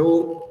wanted to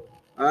do,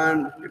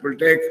 and it will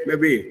take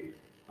maybe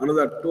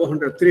another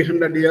 200,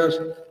 300 years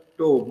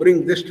to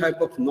bring this type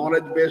of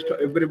knowledge base to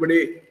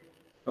everybody.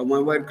 So my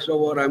work's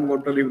over, I'm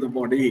going to leave the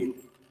body.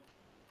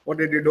 What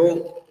did he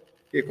do?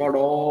 He called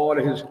all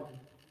his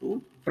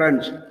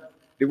friends,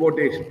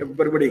 devotees,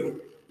 everybody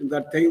in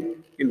that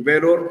thing in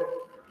Belur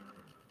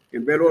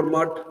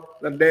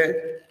Mutt that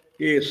day.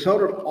 He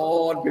served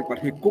all people.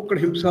 He cooked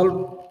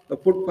himself the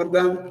food for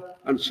them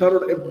and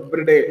served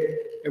every day,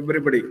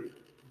 everybody,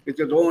 with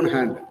his own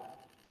hand.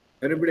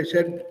 Everybody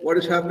said, what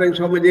is happening,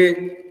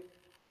 Swamiji?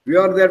 We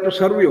are there to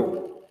serve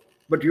you.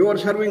 But you are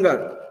serving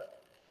us.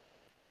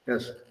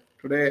 Yes,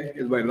 today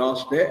is my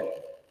last day,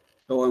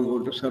 so I'm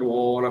going to serve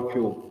all of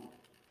you.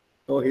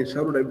 So he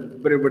served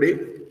everybody,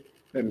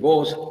 then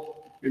goes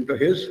into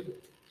his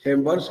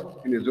chambers,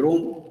 in his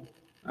room,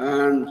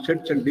 and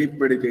sits in deep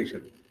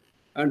meditation,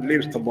 and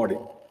leaves the body.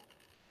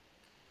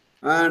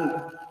 And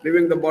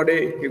leaving the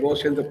body, he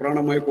goes into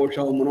Pranamaya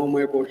Kosha,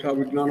 Manomaya Kosha,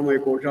 Vijnanamaya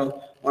Kosha,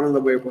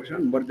 Anandamaya Kosha,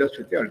 and merges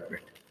with the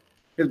ultimate.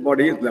 His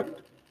body is left.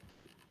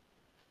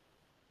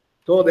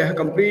 So they have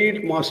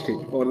complete mastery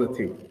over the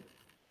thing,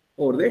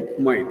 over the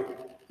mind.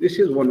 This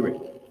is one way.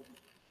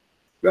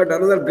 We had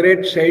another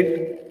great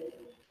saint,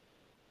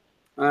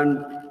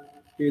 and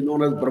he is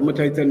known as Brahma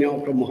Chaitanya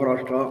from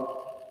Maharashtra.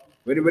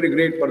 Very, very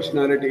great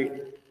personality.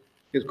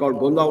 He is called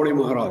Gondawali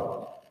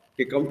Maharaj.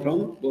 He comes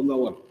from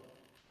Gondawal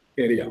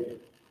area.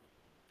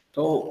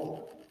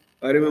 So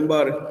I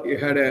remember he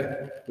had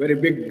a very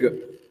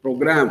big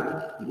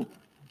program.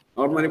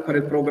 Normally for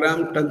his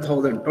program,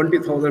 10,000,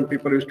 20,000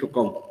 people used to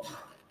come.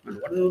 And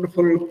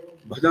wonderful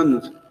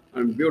bhajans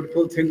and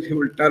beautiful things he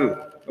will tell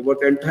about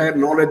the entire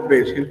knowledge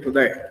base he is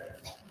today.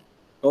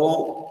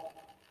 So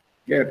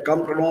he had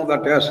come to know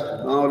that yes,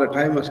 now the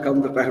time has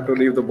come that I have to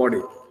leave the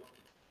body.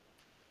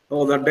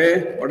 So that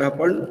day, what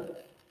happened?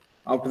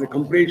 After the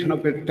completion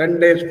of a 10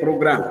 days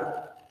program,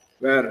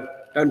 where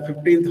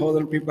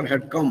 15,000 people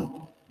had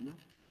come,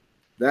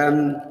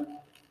 then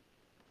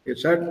he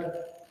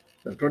said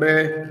that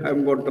today I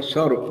am going to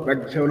serve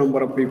maximum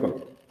number of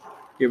people.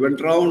 He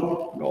went around,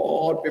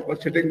 all people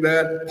sitting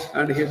there,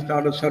 and he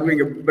started serving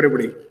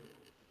everybody.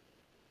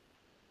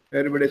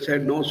 Everybody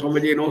said, no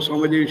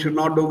Swamiji, you should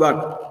not do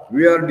that.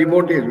 We are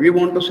devotees, we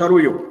want to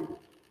serve you.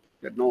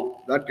 He said,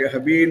 no, that you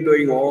have been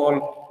doing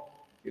all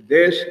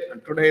this,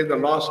 and today is the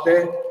last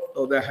day,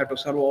 so they have to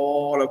serve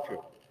all of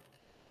you.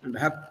 And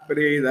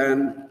happily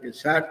then he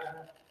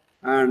sat,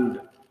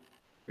 and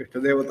Mr.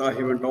 Devata,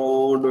 he went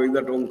on doing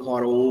that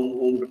Omkar,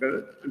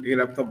 Om, and he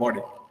left the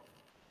body.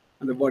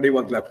 And the body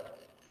was left.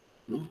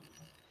 No?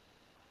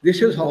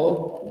 This is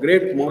how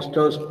great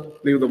masters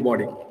leave the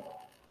body.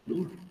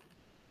 No?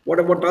 What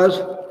about us?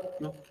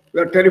 No?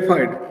 We are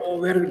terrified. Oh,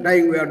 we are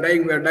dying,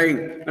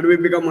 and we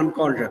become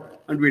unconscious,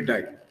 and we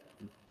die.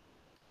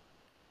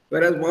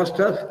 Whereas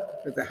masters,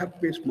 with a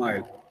happy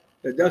smile,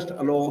 they just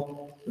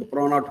allow the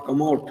prana to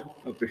come out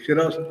of the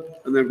shiras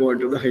and then go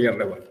into the higher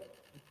level.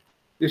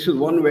 This is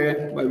one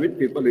way by which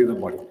people leave the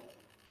body.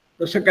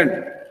 The second,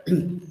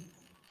 in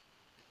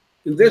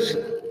this,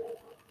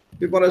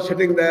 people are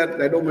sitting there,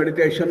 they do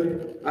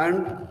meditation,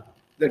 and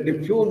they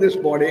diffuse this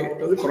body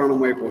to the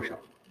pranamaya kosha.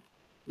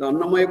 The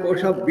annamaya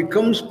kosha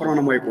becomes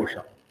pranamaya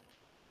kosha.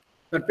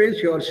 That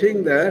means you are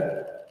seeing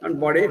there, and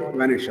body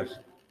vanishes.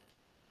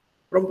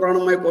 From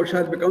pranamaya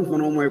kosha, it becomes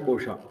manomaya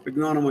kosha,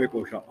 vijnanamaya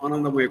kosha,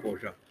 anandamaya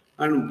kosha,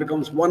 and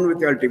becomes one with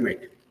the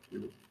ultimate.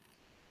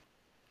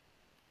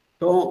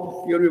 So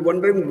you'll be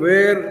wondering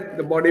where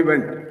the body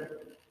went.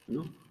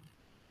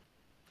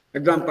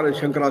 Example is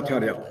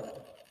Shankaracharya.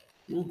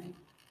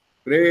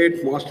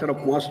 Great master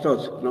of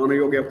masters, Jnana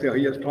Yogi of the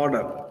highest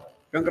order.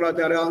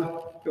 Shankaracharya,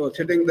 he was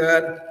sitting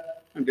there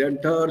and he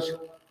enters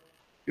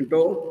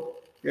into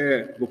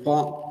a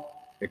gufa,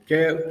 a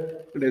cave,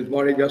 and his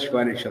body just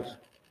vanishes.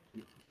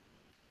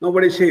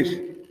 Nobody sees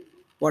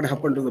what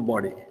happened to the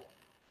body.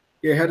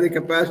 He had the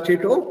capacity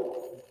to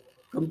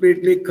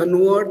completely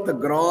convert the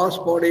gross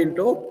body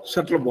into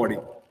subtle body,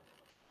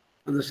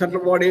 and the subtle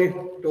body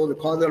to the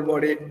causal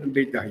body and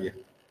reach the higher.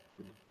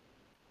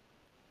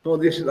 So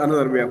this is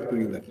another way of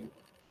doing that.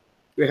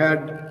 We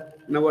had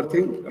another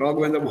thing,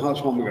 Raghavendra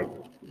Mahaswamigal.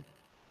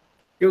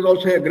 He was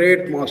also a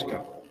great master,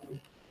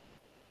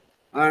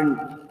 and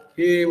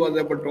he was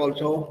able to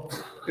also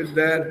sit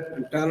there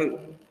and tell,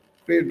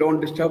 please don't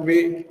disturb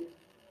me,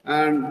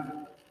 and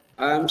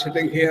I am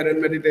sitting here in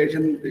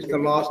meditation. This is the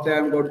last day I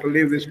am going to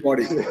leave this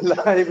body. And he was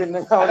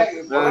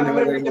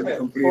able to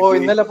completely.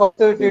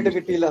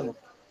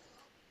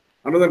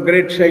 Another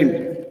great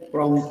saint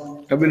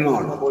from Tamil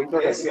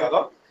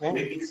Nadu. That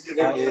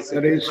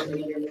is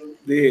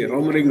the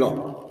Ramalinga.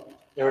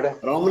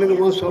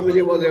 Ramalinga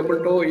Swamiji was able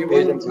to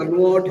even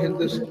convert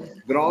this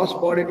gross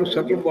body to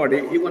subtle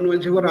body even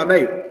when he was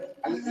alive.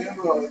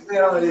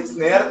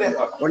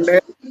 One day,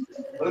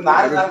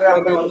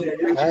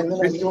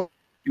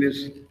 in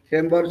his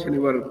chambers, in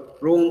your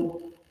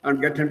room,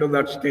 and get into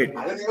that state.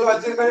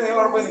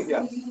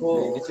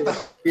 So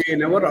he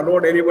never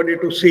allowed anybody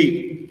to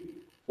see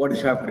what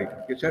is happening.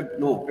 He said,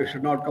 no, you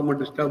should not come and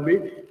disturb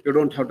me. You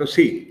don't have to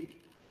see.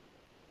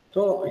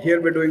 So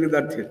here we're doing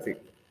that thing.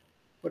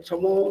 But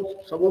some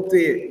of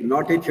the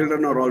naughty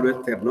children are always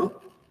there, no?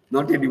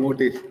 Naughty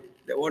devotees.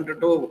 They wanted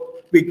to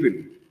peek with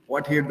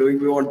what he is doing,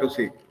 we want to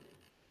see.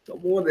 So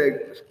more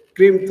they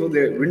screamed through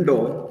the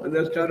window and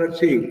they started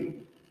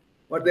seeing.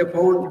 But they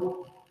found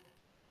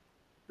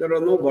there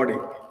was no body.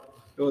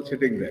 He was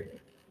sitting there.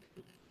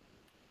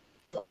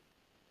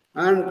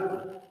 And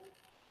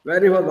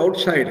where he was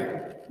outside,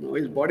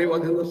 his body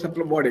was in the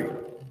subtle body.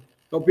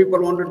 So people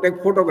wanted to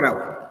take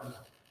photograph.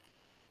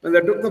 When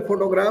they took the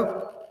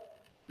photograph,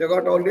 they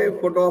got only a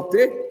photo of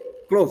the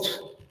clothes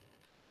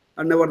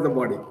and never the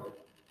body.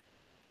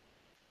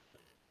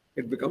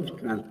 It becomes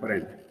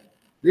transparent.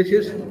 This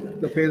is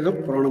the phase of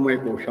pranamaya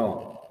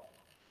kosha.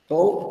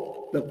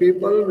 So the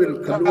people will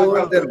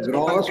convert their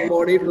gross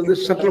body to the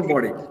subtle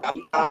body,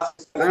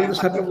 and the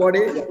subtle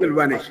body will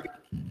vanish.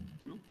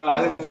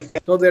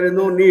 So there is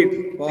no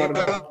need for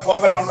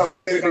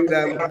putting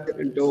them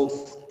into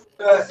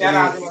any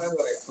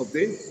of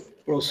the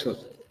process.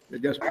 They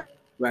just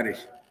vanish.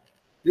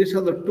 These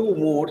are the two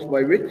modes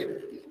by which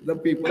the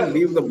people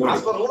leave the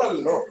body.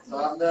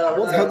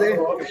 Both have the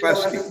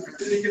capacity.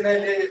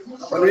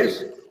 One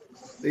is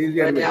the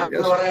easier way.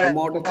 Just come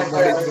out of the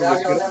body through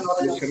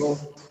the shell,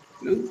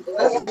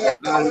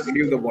 and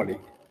leave the body.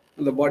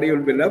 And the body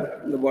will be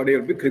left, and the body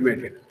will be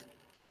cremated.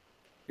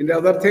 In the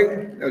other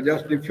thing, they'll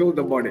just diffuse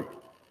the body.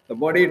 The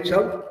body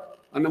itself,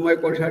 Annamaya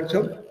Kosha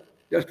itself,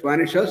 just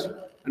vanishes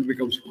and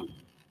becomes one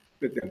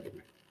with the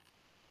ultimate.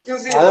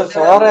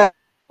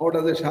 How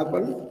does this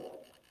happen?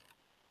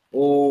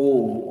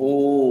 Om,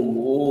 Om,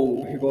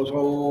 Om. He goes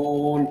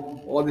on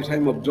all the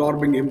time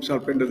absorbing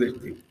himself into this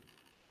thing.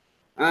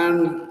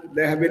 And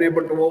they have been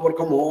able to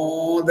overcome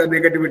all the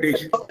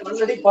negativities.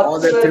 All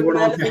the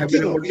trigunas they have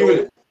been able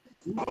to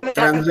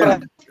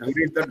transcend. They have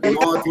reached that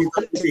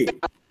Gnati.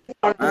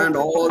 And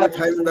all the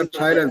time in that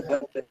silence,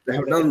 they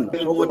have done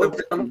so much of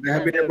it. They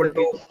have been able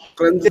to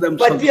cleanse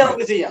themselves.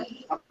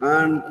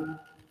 And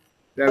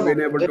they have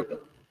been able to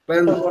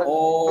cleanse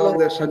all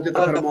the Sanjita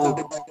Karma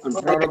and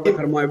Prarabdha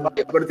Karma,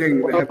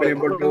 everything they have been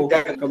able to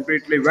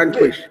completely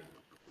vanquish.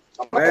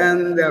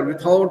 When they are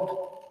without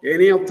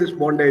any of these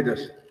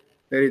bondages,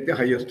 they reach the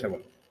highest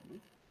level.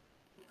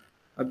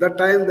 At that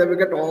time, they will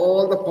get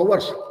all the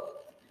powers.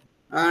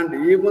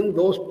 And even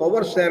those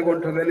powers they are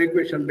going to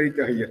relinquish and reach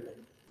the highest.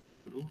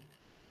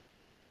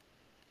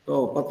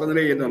 So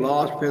Patanjali in the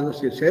last phases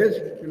he says,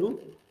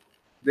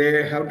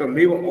 they have to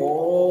leave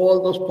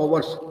all those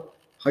powers,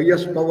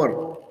 highest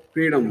power,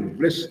 freedom,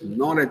 bliss,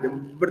 knowledge,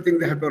 everything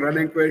they have to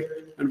relinquish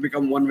and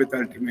become one with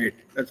ultimate.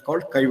 That's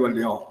called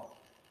Kaivalya.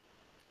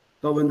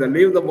 So when they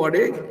leave the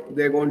body,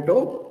 they go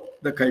into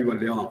the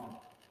Kaivalya.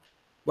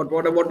 But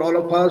what about all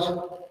of us?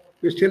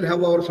 We still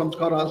have our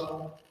samskaras.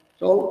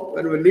 So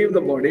when we leave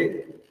the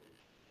body,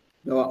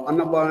 the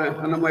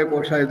Annamaya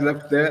Kosha is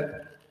left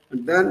there,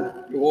 and then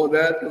you go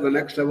there to the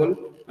next level,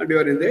 and you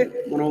are in the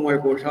Manomaya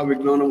Kosha,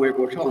 Vijnanamaya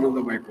Kosha,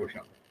 Anandamaya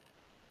Kosha.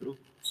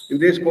 In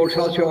these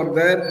koshas you are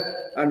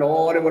there, and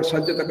all your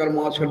sanchita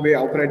karmas will be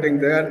operating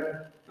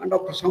there, and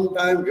after some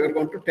time you are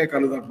going to take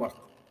another birth.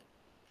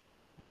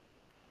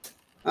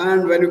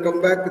 And when you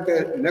come back to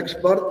the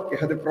next birth, you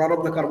have the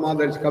prarabdha karma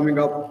that is coming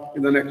up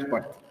in the next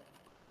birth.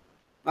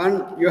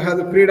 And you have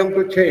the freedom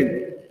to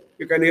change.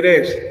 You can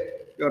erase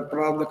your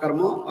prarabdha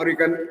karma or you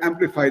can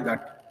amplify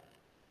that.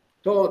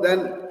 So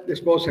then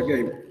this goes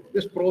again.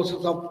 This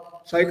process of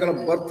cycle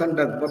of birth and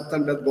death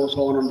goes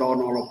on and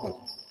on, all of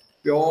us.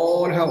 We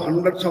all have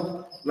hundreds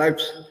of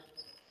lives.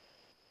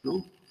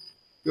 No?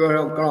 You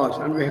have crossed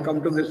and we have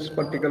come to this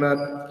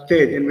particular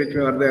stage in which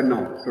we are there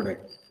now, today.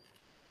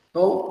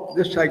 So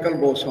this cycle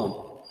goes on.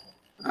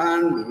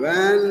 And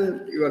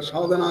when your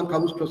sadhana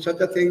comes to such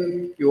a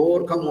thing, you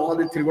overcome all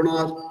the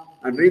trigunas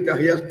and reach the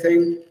highest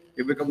thing,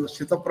 you become the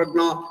Sthita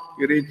Prajna,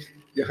 you reach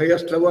the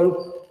highest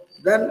level,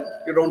 then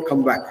you don't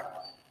come back.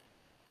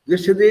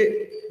 This is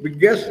the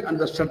biggest and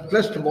the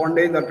subtlest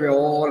bondage that we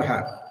all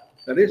have.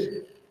 That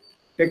is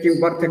taking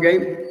birth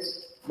again,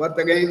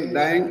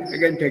 dying,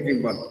 again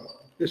taking birth.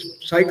 This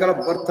cycle of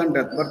birth and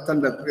death,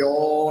 we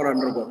all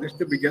undergo. This is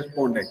the biggest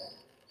bondage.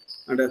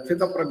 And a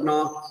Sthita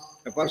Prajna,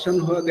 a person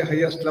who has the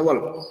highest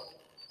level,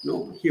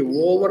 he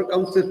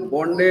overcomes this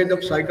bondage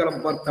of cycle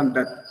of birth and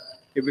death.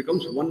 He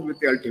becomes one with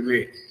the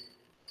ultimate.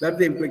 That's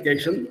the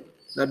implication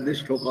that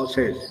this sloka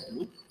says.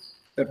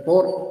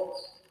 Therefore,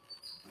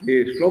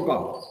 the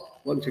sloka,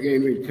 once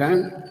again we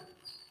chant,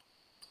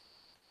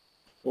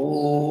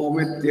 Om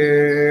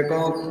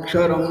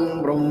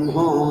Ityekaksharam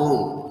Brahma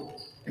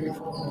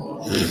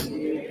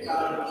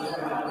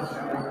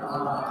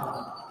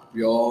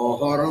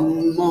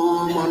Vyaharam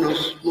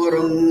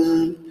Manasmaram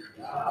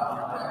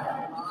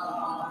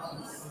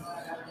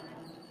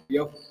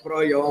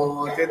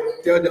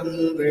Yaprayatityajam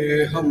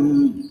Deham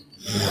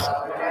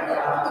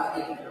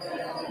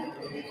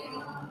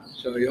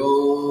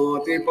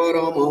Sayati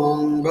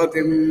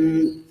Paramangatim.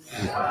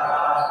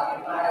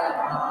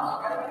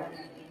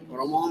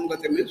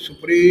 Paramangati means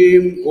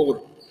supreme goal.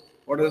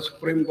 What is the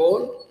supreme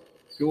goal?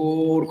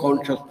 Pure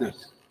consciousness.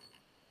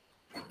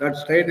 That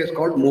state is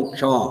called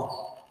moksha.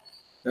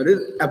 That is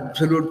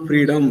absolute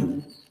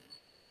freedom.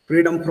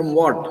 Freedom from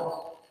what?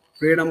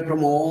 Freedom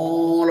from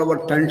all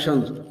our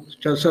tensions,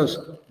 stresses,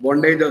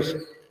 bondages,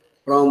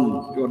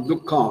 from your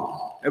dukkha,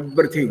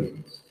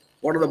 everything.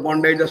 What are the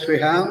bondages we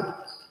have?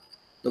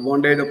 The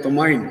bondage of the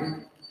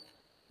mind.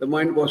 The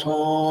mind goes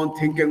on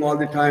thinking all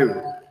the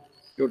time.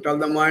 You tell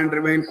the mind,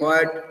 remain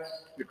quiet,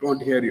 it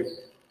won't hear you.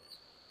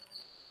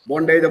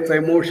 Bondage of the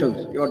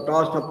emotions. You are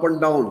tossed up and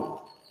down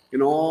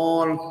in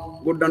all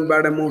good and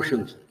bad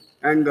emotions.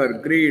 Anger,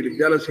 greed,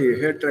 jealousy,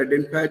 hatred,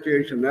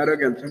 infatuation,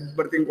 arrogance,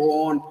 everything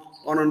go on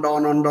and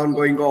on,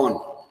 going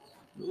on.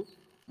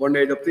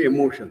 Bondage of the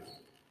emotions.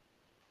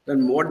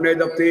 Then bondage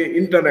of the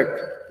intellect.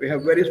 We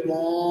have very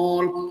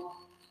small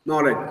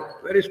knowledge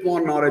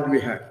we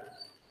have.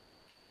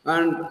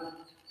 And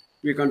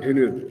we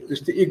continue. This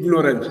is the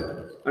ignorance.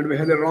 And we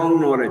have the wrong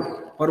knowledge,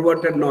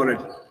 perverted knowledge,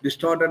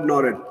 distorted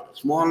knowledge,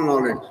 small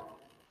knowledge.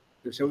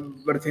 This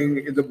everything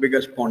is the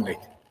biggest bondage.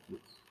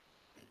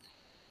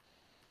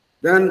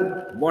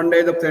 Then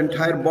bondage of the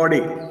entire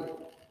body.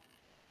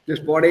 This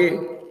body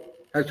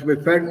has to be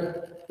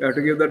fed, you have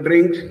to give the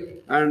drinks,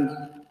 and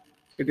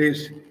it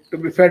is to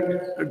be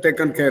fed and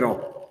taken care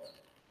of.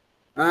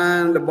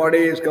 And the body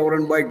is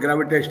governed by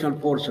gravitational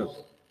forces.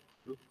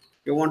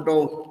 You want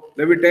to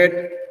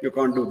levitate, you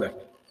can't do that.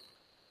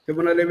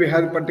 Similarly, we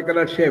have a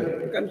particular shape.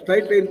 You can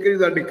slightly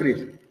increase or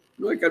decrease.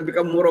 You can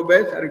become more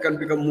obese or you can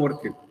become more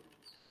thin.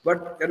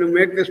 But can you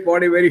make this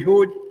body very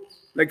huge,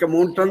 like a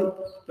mountain,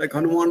 like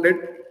Hanuman did?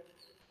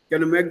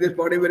 Can you make this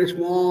body very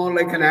small,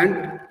 like an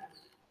ant?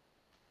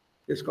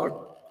 It's called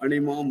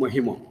Anima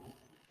Mahima.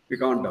 We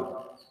can't do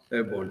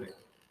that body.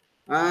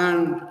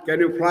 And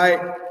can you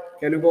fly?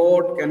 Can you go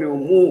out? Can you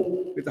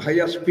move with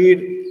higher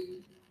speed?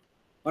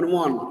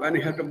 Hanuman, when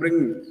you have to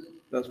bring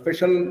the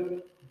special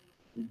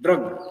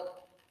drug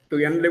to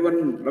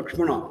enliven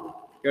Lakshmana,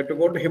 you have to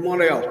go to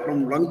Himalayas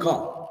from Lanka.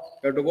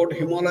 You have to go to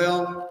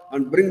Himalaya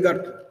and bring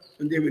that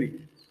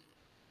Sanjeevani.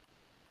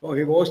 So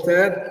he goes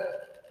there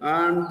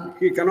and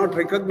he cannot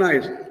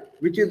recognize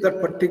which is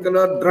that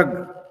particular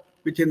drug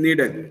which is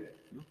needed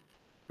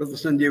to the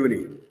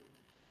Sanjeevani.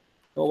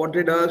 So what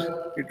he does,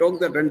 he took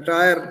that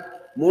entire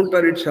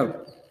mountain itself.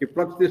 He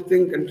plucks this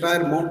thing,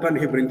 entire mountain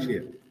he brings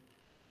here.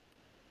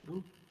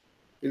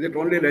 Is it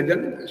only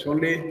legend? It's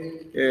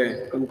only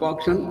a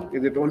concoction?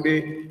 Is it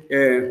only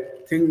a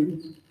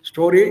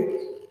story?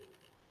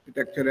 It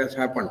actually has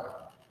happened.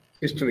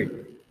 History.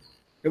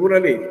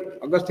 Similarly,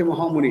 Agastya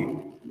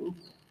Mahamuni,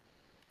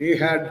 he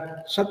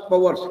had such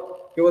powers.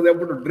 He was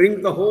able to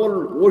drink the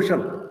whole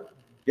ocean,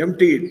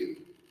 empty it.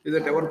 Is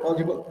it ever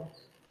possible?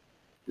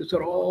 These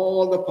are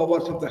all the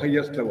powers of the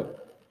highest level.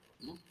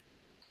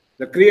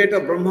 The creator,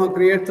 Brahma,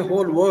 creates the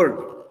whole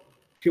world.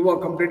 Shiva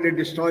completely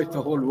destroys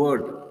the whole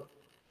world.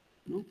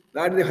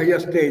 That is the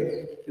highest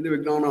stage in the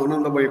Vijnana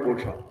Anandamaya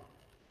Kosha.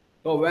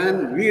 So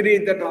when we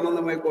read that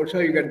Anandamaya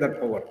Kosha, you get that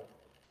power.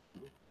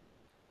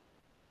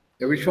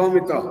 The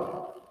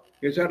Vishwamitra,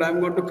 he said, I am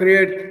going to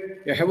create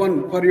a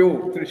heaven for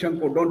you,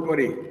 Trishanku, don't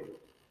worry.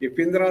 If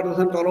Indra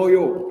doesn't allow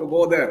you to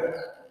go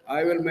there,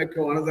 I will make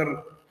you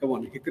another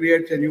heaven. He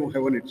creates a new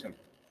heaven itself.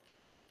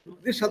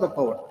 These are the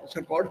power. These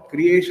are called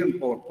creation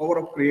power, power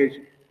of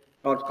creation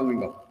starts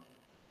coming up.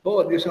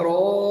 So these are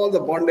all the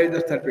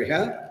bondages that we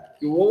have.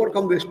 You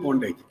overcome this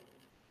bondage.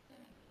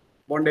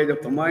 Bondage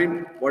of the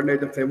mind,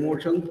 bondage of the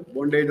emotions,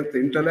 bondage of the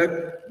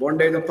intellect,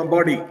 bondage of the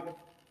body,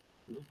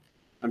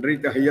 and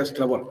reach the highest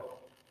level.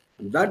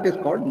 And that is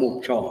called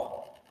moksha.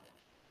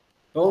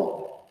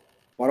 So,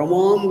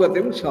 paramam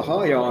gatim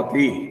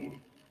sahayati.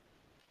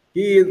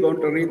 He is going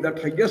to reach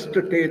that highest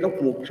state of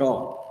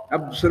moksha,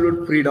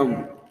 absolute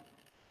freedom.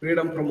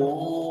 Freedom from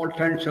all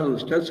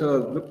tensions,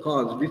 stressors,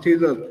 dukkhas,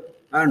 diseases,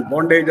 and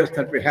bondages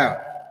that we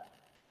have.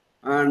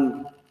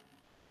 And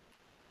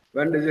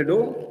when does he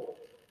do?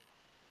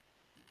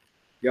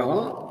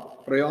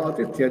 Yaha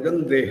prayati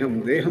tyajan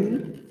deham,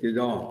 deham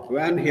tyaja.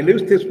 When he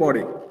leaves this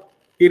body,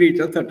 he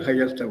reaches that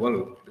highest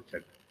level.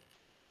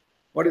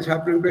 What is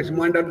happening to his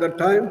mind at that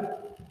time?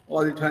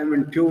 All the time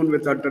in tune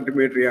with that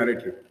ultimate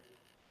reality,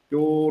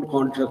 pure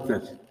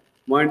consciousness.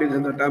 Mind is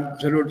in that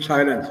absolute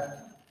silence.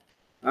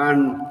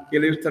 And he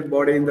leaves that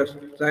body in the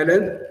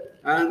silence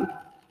and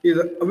he is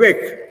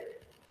awake.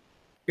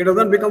 He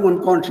doesn't become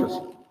unconscious.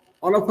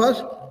 All of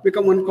us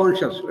become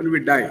unconscious when we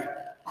die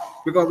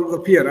because of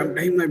the fear. I'm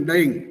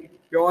dying.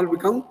 We all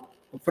become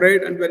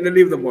afraid and when they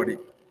leave the body.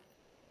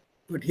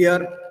 But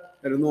here,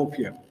 there is no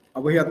fear.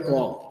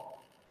 Abhayatva.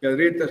 He has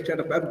reached the state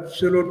of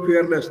absolute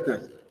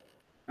fearlessness.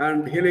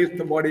 And he leaves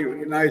the body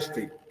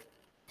nicely.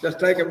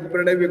 Just like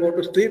every day we go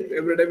to sleep,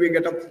 every day we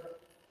get up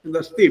in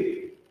the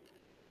sleep.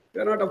 We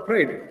are not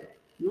afraid.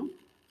 No?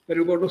 When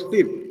you go to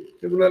sleep.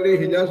 Similarly,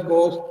 he just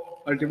goes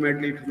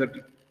ultimately to that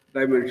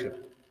dimension.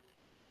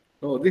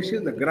 So this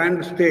is the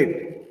grand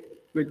state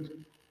which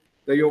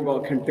the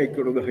yoga can take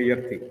you to the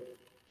higher thing.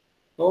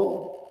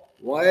 So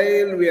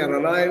while we are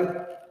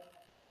alive,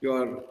 you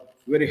are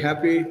very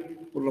happy,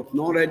 full of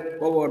knowledge,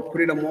 power,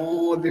 freedom,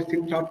 all these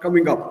things are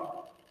coming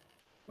up.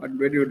 But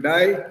when you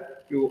die,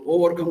 you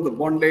overcome the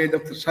bondage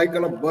of the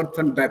cycle of birth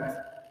and death.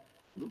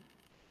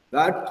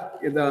 That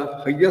is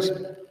the highest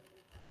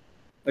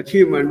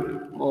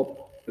achievement of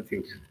the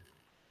things.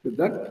 With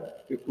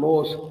that, we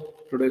close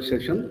today's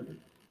session.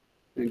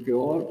 Thank you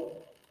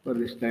all for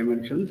this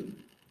dimension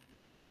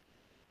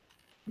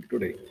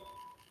today.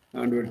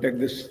 And we'll take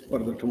this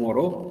further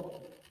tomorrow.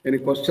 Any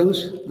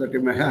questions that you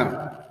may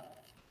have,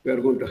 we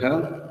are going to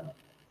have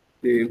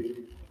the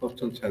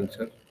questions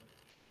answered.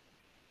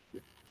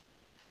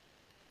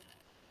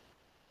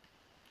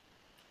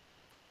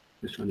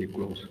 This one you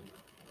close.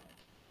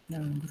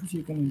 Guruji,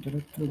 you can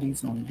interact through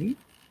these only.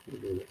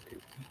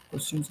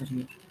 Questions are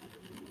here.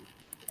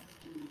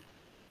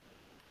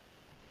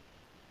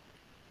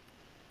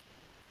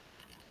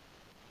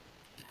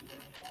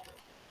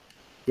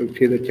 You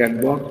see the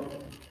chat box.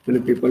 Many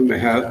people may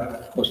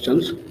have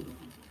questions.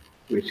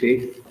 We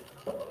see.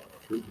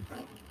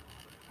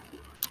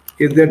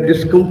 Is there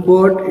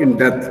discomfort in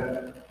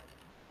death?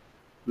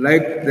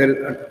 Like there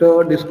is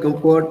utter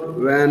discomfort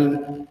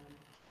when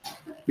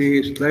he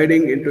is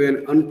sliding into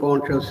an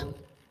unconscious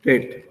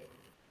state.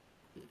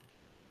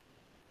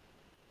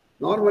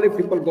 Normally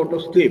people go to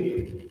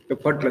sleep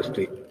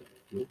effortlessly.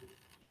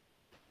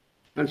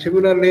 And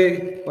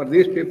similarly, for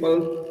these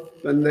people,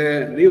 when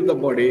they leave the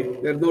body,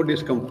 there is no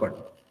discomfort.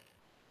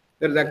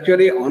 There is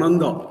actually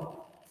ananda.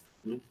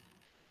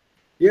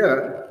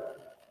 Here,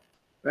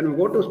 when we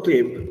go to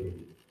sleep,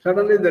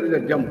 suddenly there is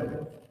a jump.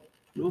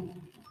 You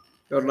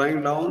are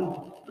lying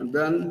down and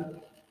then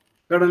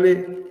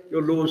suddenly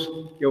you lose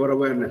your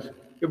awareness.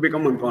 You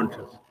become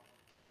unconscious.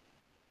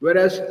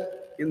 Whereas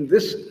in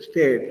this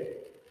state,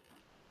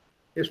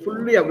 he is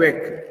fully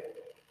awake.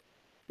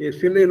 He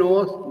fully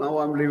knows, now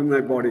I am leaving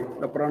my body.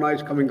 The prana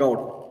is coming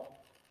out.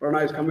 Prana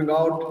is coming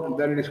out and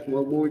then it is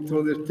moving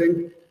through this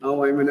thing.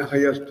 Now I am in a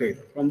higher state.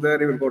 From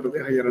there you will go to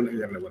the higher and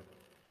higher level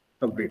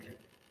completely.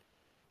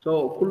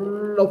 So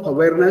full of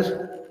awareness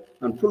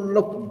and full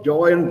of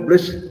joy and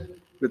bliss,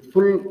 with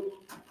full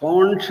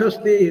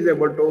consciously he is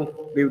able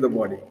to leave the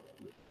body.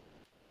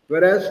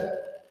 Whereas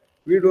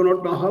we do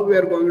not know how we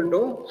are going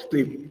to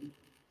sleep.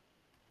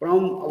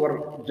 From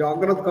our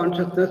Jagrat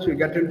consciousness we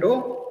get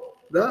into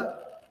the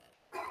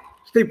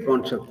sleep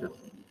consciousness,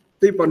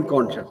 sleep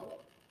unconscious.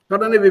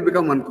 Suddenly we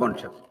become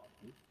unconscious.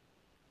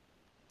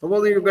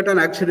 Suppose you get an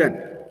accident,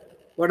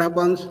 what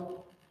happens?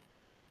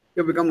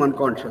 You become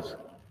unconscious.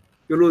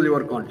 You lose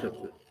your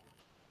consciousness.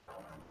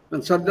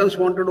 When surgeons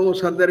want to do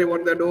surgery,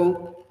 what they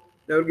do?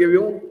 They will give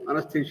you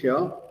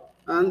anesthesia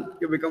and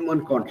you become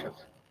unconscious.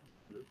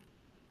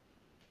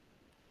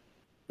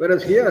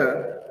 Whereas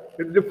here,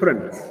 it's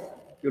different.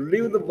 You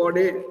leave the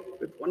body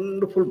with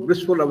wonderful,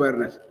 blissful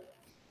awareness.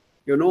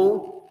 You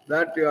know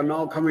that you are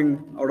now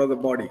coming out of the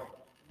body.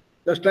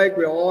 Just like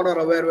we all are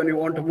aware when you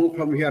want to move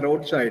from here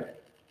outside,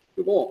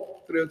 you go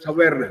through its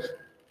awareness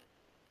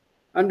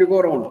and you go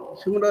around.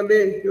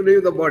 Similarly, you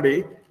leave the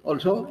body,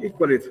 also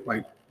equally it's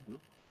fine.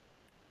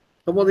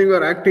 Supposing you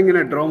are acting in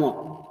a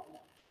drama,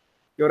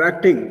 you are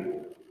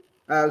acting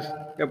as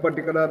a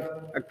particular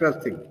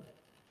actress thing.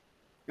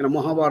 In a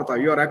Mahabharata,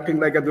 you are acting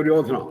like a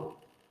Duryodhana.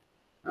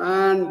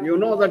 And you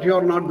know that you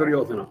are not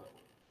Duryodhana.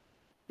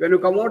 When you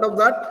come out of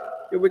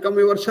that, you become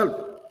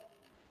yourself.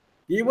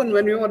 Even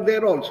when you are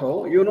there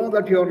also, you know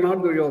that you are not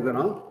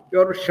Duryodhana,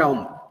 you are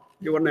Sham.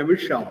 Your name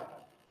is Sham.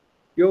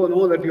 You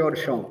know that you are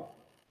Sham.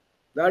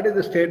 That is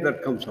the state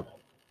that comes up.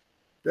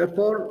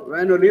 Therefore,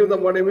 when you leave the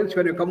body means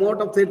when you come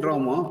out of the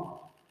drama,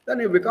 then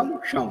you become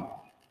Sham.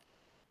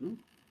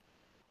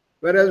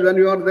 Whereas when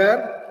you are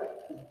there,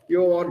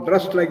 you are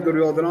dressed like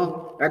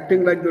Duryodhana,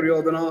 acting like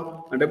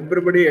Duryodhana, and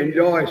everybody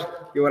enjoys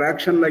your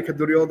action like a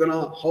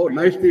Duryodhana. How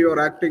nicely you are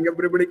acting,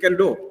 everybody can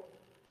do.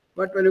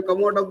 But when you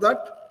come out of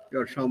that, you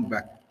are Sham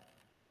back.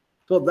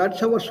 So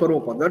that's our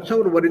Swarupa, that's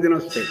our original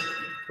state.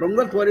 From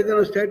that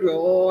original state, we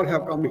all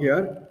have come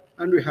here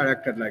and we have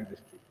acted like this.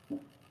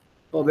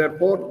 So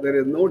therefore, there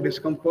is no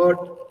discomfort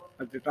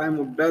at the time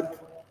of death,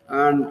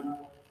 and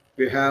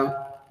we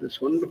have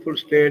this wonderful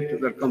state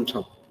that comes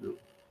up.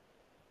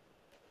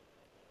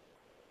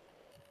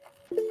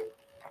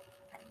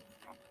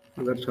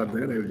 Others are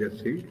there, I will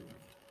just see.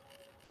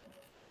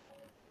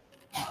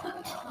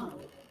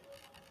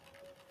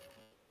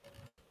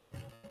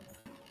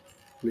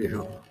 We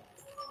have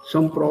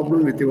some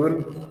problem with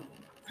your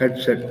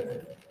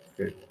headset.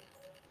 Okay.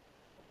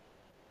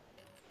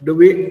 Do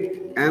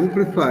we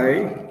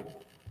amplify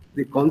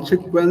the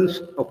consequence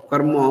of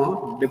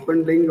karma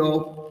depending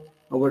on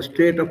our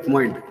state of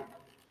mind?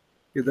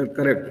 Is that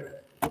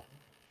correct?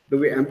 Do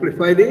we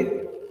amplify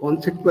the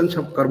consequence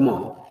of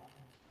karma?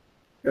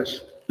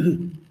 Yes.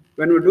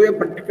 When we do a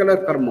particular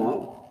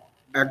karma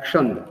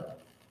action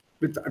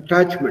with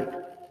attachment,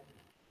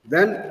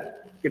 then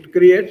it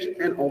creates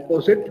an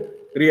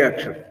opposite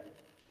reaction.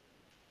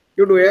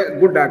 You do a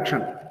good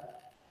action,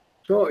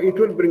 so it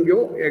will bring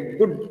you a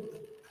good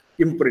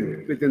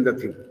imprint within the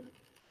thing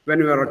when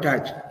you are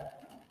attached.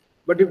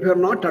 But if you are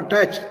not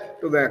attached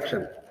to the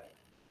action,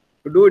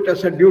 you do it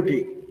as a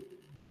duty,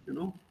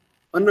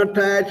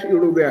 unattached, you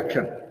do the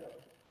action,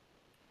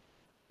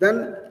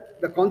 then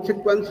the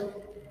consequence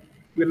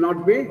will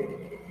not be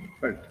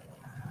felt.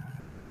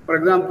 For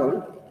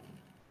example,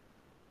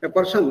 a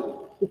person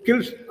who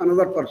kills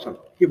another person,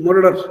 he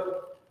murders,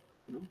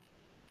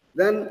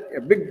 then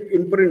a big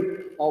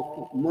imprint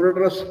of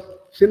murderous,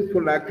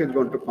 sinful act is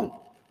going to come.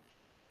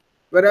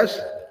 Whereas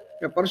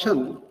a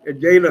person, a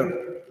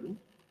jailer,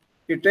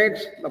 he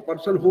takes the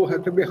person who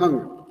has to be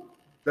hung.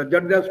 The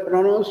judge has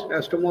pronounced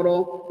as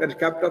tomorrow there is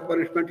capital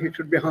punishment, he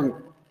should be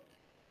hung.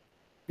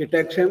 He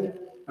takes him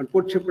and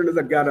puts him into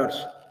the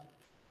gallows.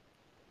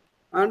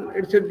 And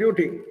it's a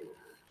duty.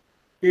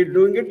 He is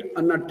doing it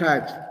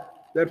unattached.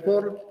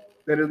 Therefore,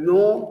 there is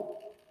no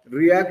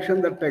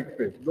reaction that takes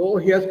place. Though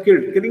he has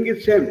killed, killing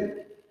is same.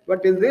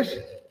 But in this,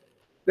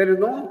 there is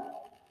no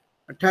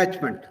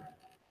attachment.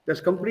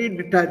 There's complete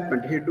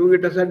detachment. He is doing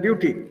it as a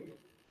duty.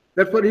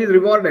 Therefore, he is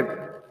rewarded.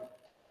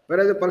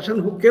 Whereas a person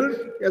who kills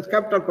has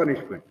capital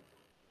punishment.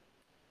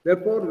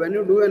 Therefore, when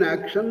you do an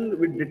action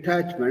with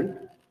detachment,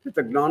 with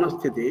a gnana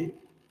sthiti,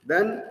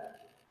 then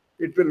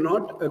it will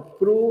not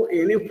accrue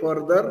any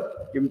further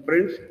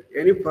imprints,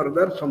 any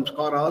further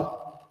samskaras,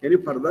 any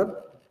further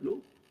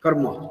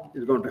karma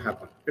is going to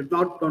happen. It's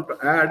not going to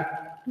add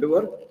to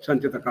your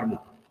sanchita karma.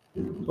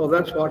 So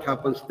that's what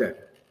happens there.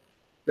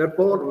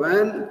 Therefore,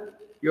 when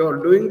you are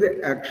doing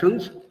the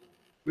actions,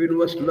 we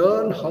must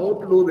learn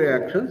how to do the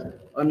actions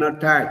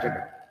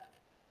unattached.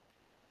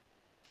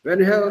 When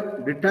you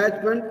have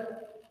detachment,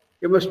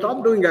 you must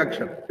stop doing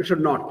action. You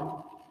should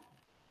not.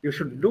 You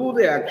should do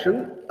the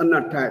action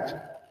unattached.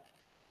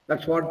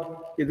 That's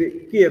what is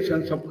the key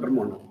essence of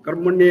karma.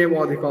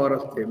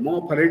 Karmanyevadhikaraste, ma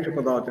phareshu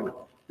kadachana.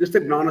 This is the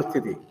gnana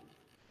sthiti.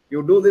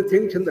 You do the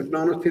things in the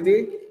gnana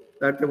sthiti,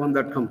 that's the one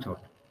that comes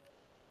out.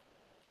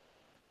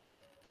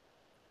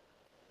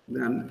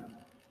 Then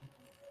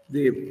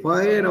the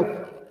fire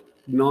of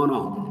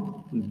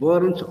gnana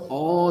burns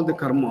all the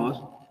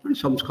karmas and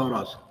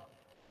samskaras.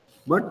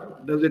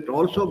 But does it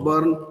also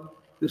burn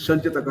the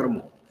sanchita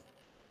karma?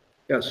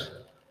 Yes.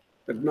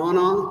 The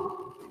gnana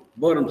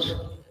burns.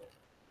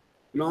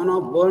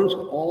 Gnana burns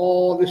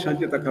all the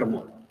sanchita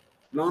karma.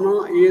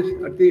 Gnana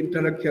is at the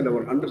intellectual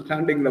level,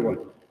 understanding level,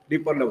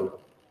 deeper level.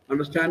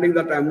 Understanding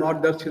that I am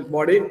not just his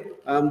body,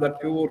 I am the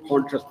pure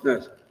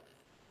consciousness.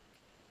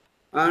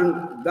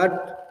 And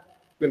that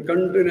will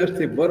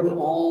continuously burn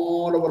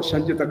all our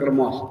sanchita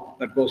karmas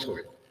that goes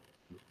away.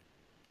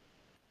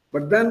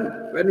 But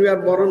then, when we are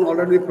born,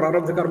 already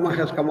prarabdha karma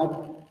has come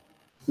up.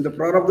 In the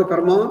prarabdha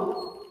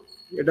karma,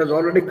 it has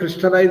already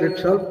crystallized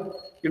itself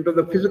into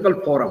the physical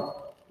form.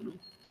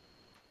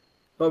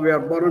 So we are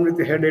born with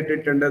the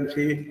hereditary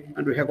tendency,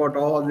 and we have got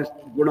all these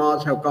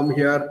gunas have come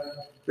here.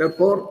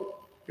 Therefore,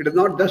 it is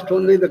not just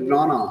only the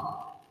gnana,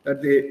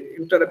 that the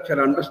intellectual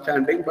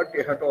understanding, but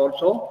you have to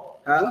also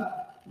have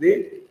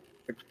the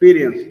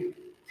experience,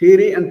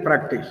 theory and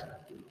practice.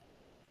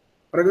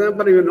 For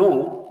example, you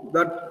know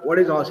that what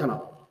is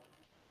asana.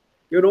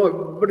 You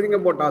know everything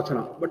about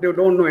asana, but you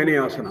don't know any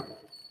asana.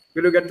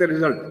 Will you get the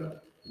result?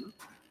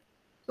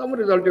 Some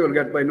result you will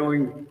get by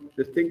knowing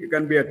this thing. You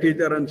can be a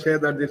teacher and say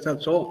that this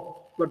is so,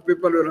 but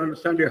people will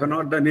understand you have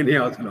not done any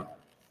asana.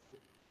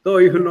 So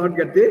you will not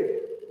get the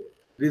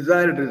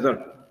desired result.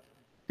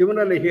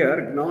 Similarly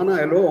here,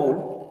 jnana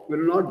alone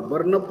will not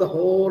burn up the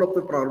whole of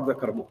the prarabdha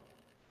karma.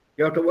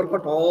 You have to work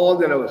at all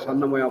the levels,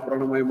 annamaya,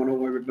 pranamaya,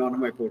 manomaya,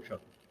 vijnanamaya, kosha.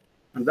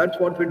 And that's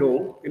what we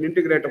do in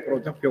integrated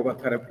approach of yoga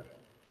therapy.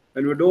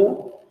 When we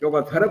do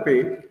yoga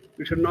therapy,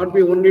 we should not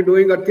be only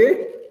doing at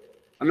the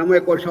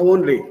annamaya kosha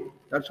only.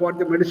 That's what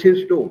the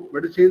medicines do.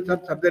 Medicines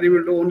and surgery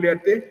will do only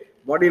at the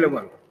body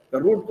level.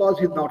 The root cause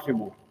is not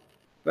removed.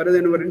 Whereas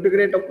in our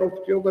integrated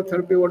approach yoga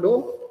therapy, we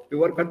do, we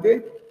work at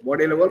the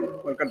body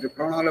level, work at the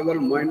prana level,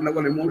 mind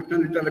level,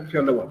 emotional,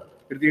 intellectual level.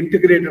 It's the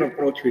integrated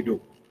approach we do.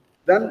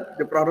 Then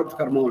the prarabdha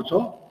karma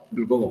also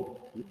will go.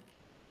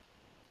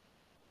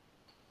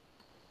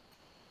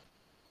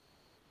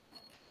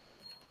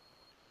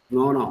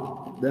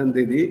 No. Then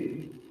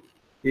the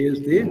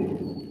is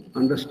the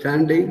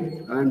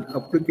understanding and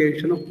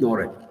application of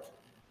knowledge.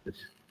 Yes.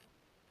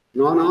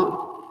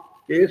 Jnana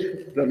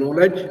is the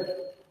knowledge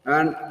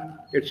and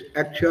its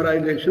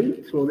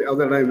actualization through the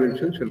other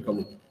dimensions will come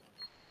up.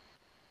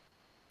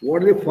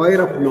 What is the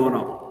fire of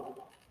jnana?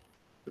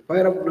 The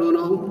fire of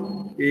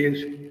jnana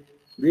is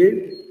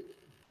the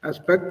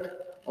aspect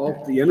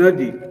of the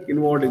energy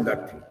involved in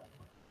that thing.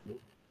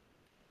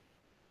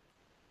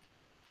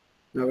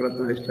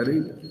 Navaratna is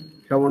telling,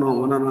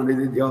 Shavana, Manana,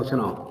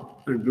 Nididhyasana,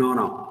 and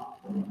Jnana.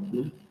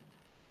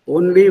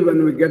 Only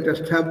when we get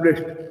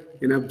established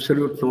in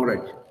absolute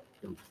knowledge.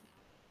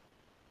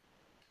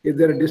 Is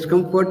there a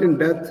discomfort in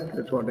death?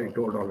 That's what I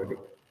told already.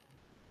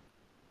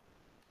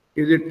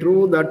 Is it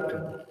true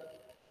that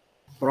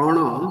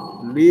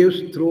prana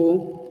leaves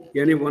through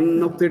any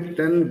one of the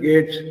 10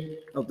 gates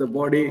of the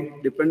body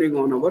depending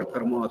on our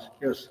karmas?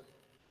 Yes.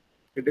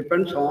 It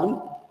depends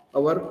on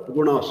our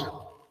gunas.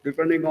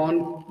 Depending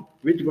on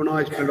which guna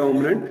is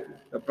predominant,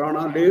 the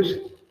prana leaves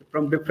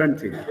from different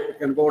things. It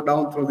can go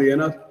down through the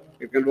anus,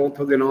 it can go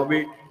through the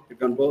nabi, it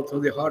can go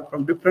through the heart,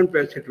 from different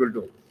ways it will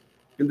do.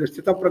 In the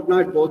Sthita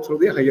Prajna, it goes through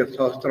the higher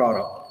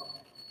sahasrara.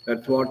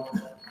 That's what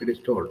it is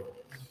told.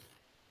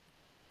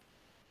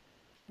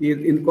 Is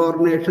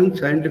incarnation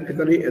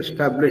scientifically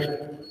established?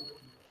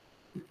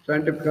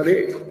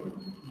 Scientifically,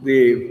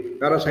 the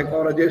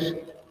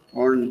parapsychologists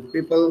and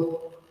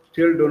people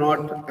still do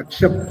not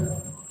accept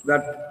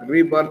that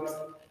rebirth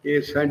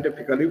is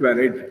scientifically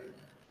valid.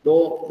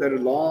 Though there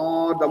is a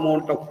large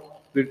amount of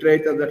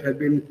literature that has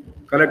been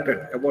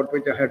collected, about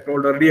which I had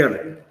told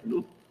earlier,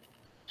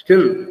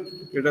 still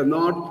it has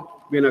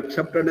not been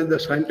accepted in the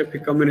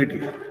scientific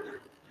community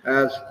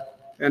as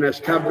an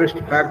established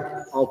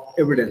fact of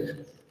evidence.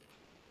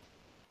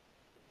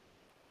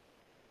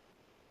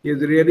 It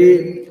is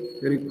really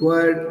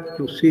required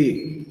to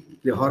see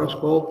the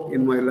horoscope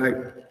in my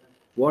life.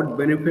 What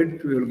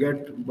benefit we will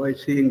get by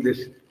seeing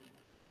this?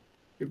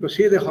 If you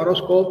see the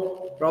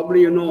horoscope,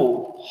 probably you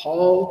know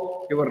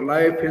how your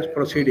life is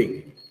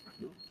proceeding.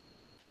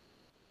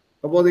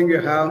 Supposing you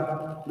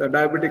have the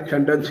diabetic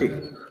tendency,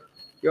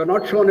 you are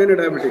not shown any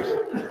diabetes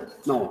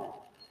now,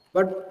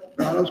 but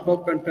the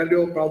horoscope can tell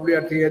you probably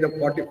at the age of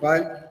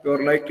 45 you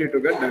are likely to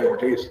get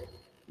diabetes.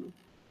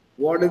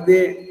 What is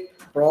the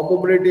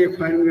probability of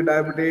finding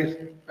diabetes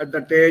at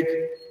that age?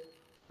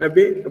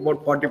 Maybe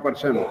about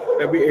 40%,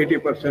 maybe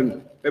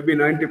 80%, maybe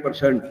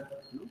 90%.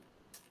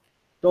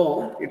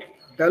 So it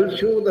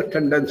tells you the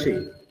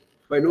tendency.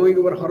 By knowing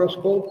your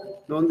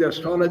horoscope, knowing the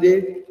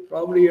astrology,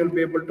 probably you'll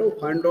be able to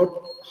find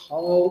out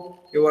how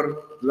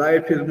your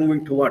life is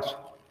moving towards.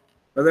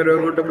 Whether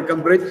you're going to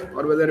become rich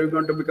or whether you're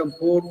going to become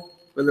poor,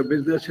 whether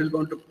business is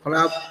going to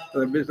collapse,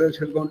 whether business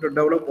is going to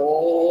develop,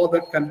 all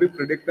that can be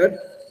predicted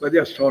by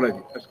the astrology.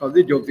 That's called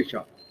the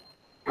Jyotisha.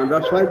 And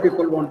that's why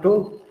people want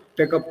to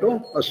take up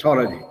to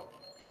astrology.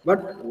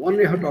 But one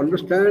you have to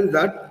understand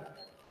that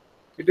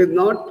it is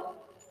not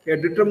a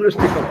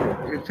deterministic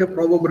approach, it's a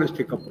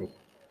probabilistic approach.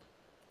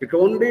 It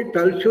only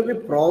tells you the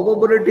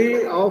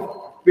probability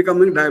of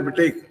becoming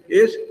diabetic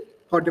is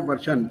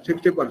 40%,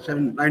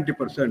 60%,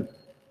 90%.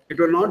 It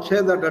will not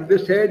say that at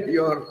this age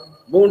you are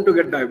bound to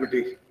get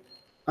diabetes,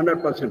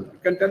 100%.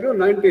 It can tell you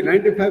 90,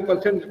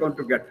 95% is going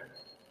to get.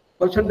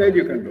 Percentage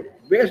you can do.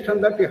 Based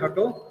on that, you have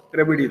to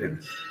remedy them.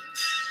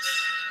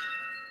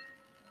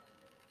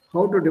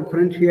 How to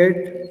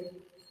differentiate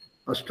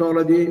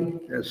astrology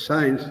as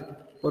science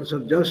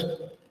versus just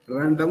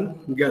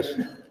random guess.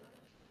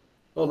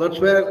 So that's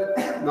where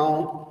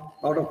now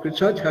a lot of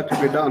research has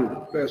to be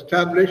done to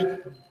establish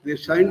the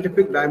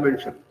scientific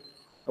dimension.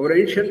 Our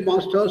ancient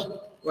masters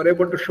were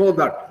able to show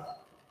that.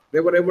 They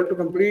were able to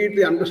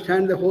completely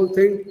understand the whole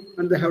thing,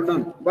 and they have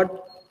done.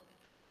 But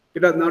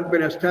it has not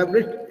been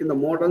established in the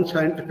modern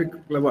scientific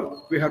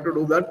level. We have to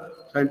do that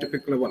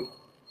scientific level.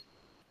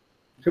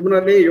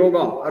 Similarly,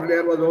 yoga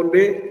earlier was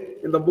only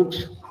in the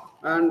books,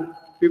 and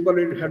people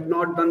had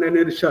not done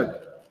any research.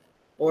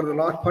 Over the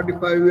last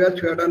 45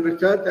 years, we have done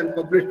research and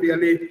published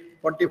nearly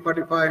 40,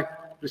 45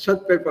 research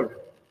papers.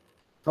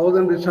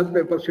 1,000 research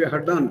papers we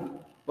have done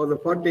for the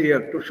 40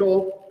 years to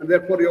show, and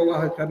therefore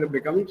yoga has started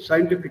becoming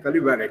scientifically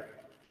valid.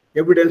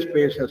 evidence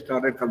base has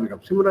started coming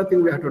up. Similar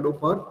thing we have to do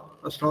for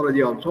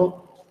astrology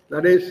also.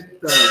 That is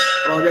the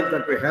project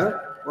that we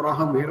have,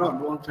 Varaham Hira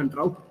Advanced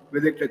Center of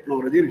Vedic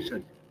Technology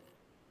Research.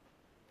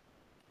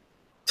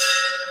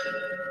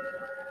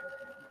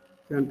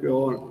 Thank you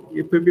all.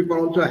 If people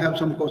also have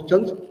some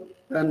questions,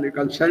 then you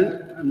can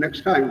send.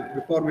 Next time,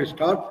 before we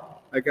start,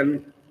 I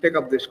can take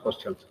up these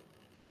questions.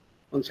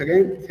 Once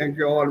again, thank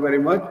you all very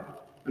much,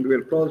 and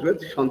we'll close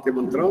with Shanti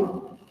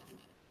Mantra.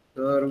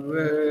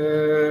 Sarve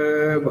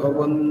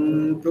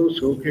bhavantu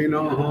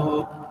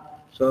sukhinah,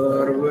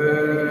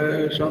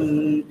 sarve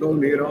santu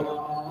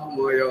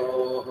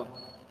niramayah,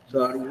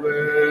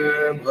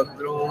 sarve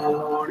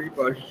bhadrani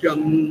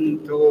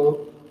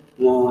pashyantu,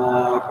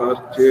 ma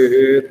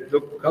kaschit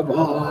dukkha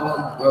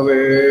bhag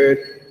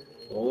bhavet.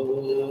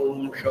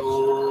 Om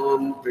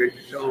Shanti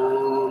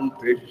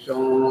Shanti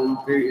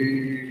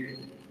Shanti.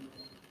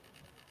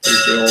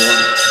 Thank you all.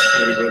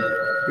 Very good.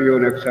 See you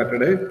next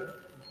Saturday.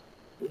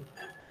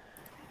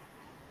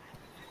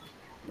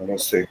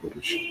 Namaste,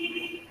 Guruji.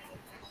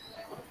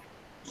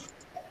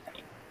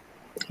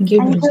 Thank you,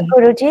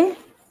 Guruji.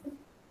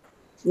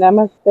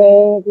 Namaste,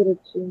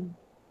 Guruji.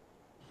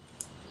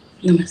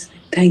 Namaste.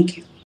 Thank you.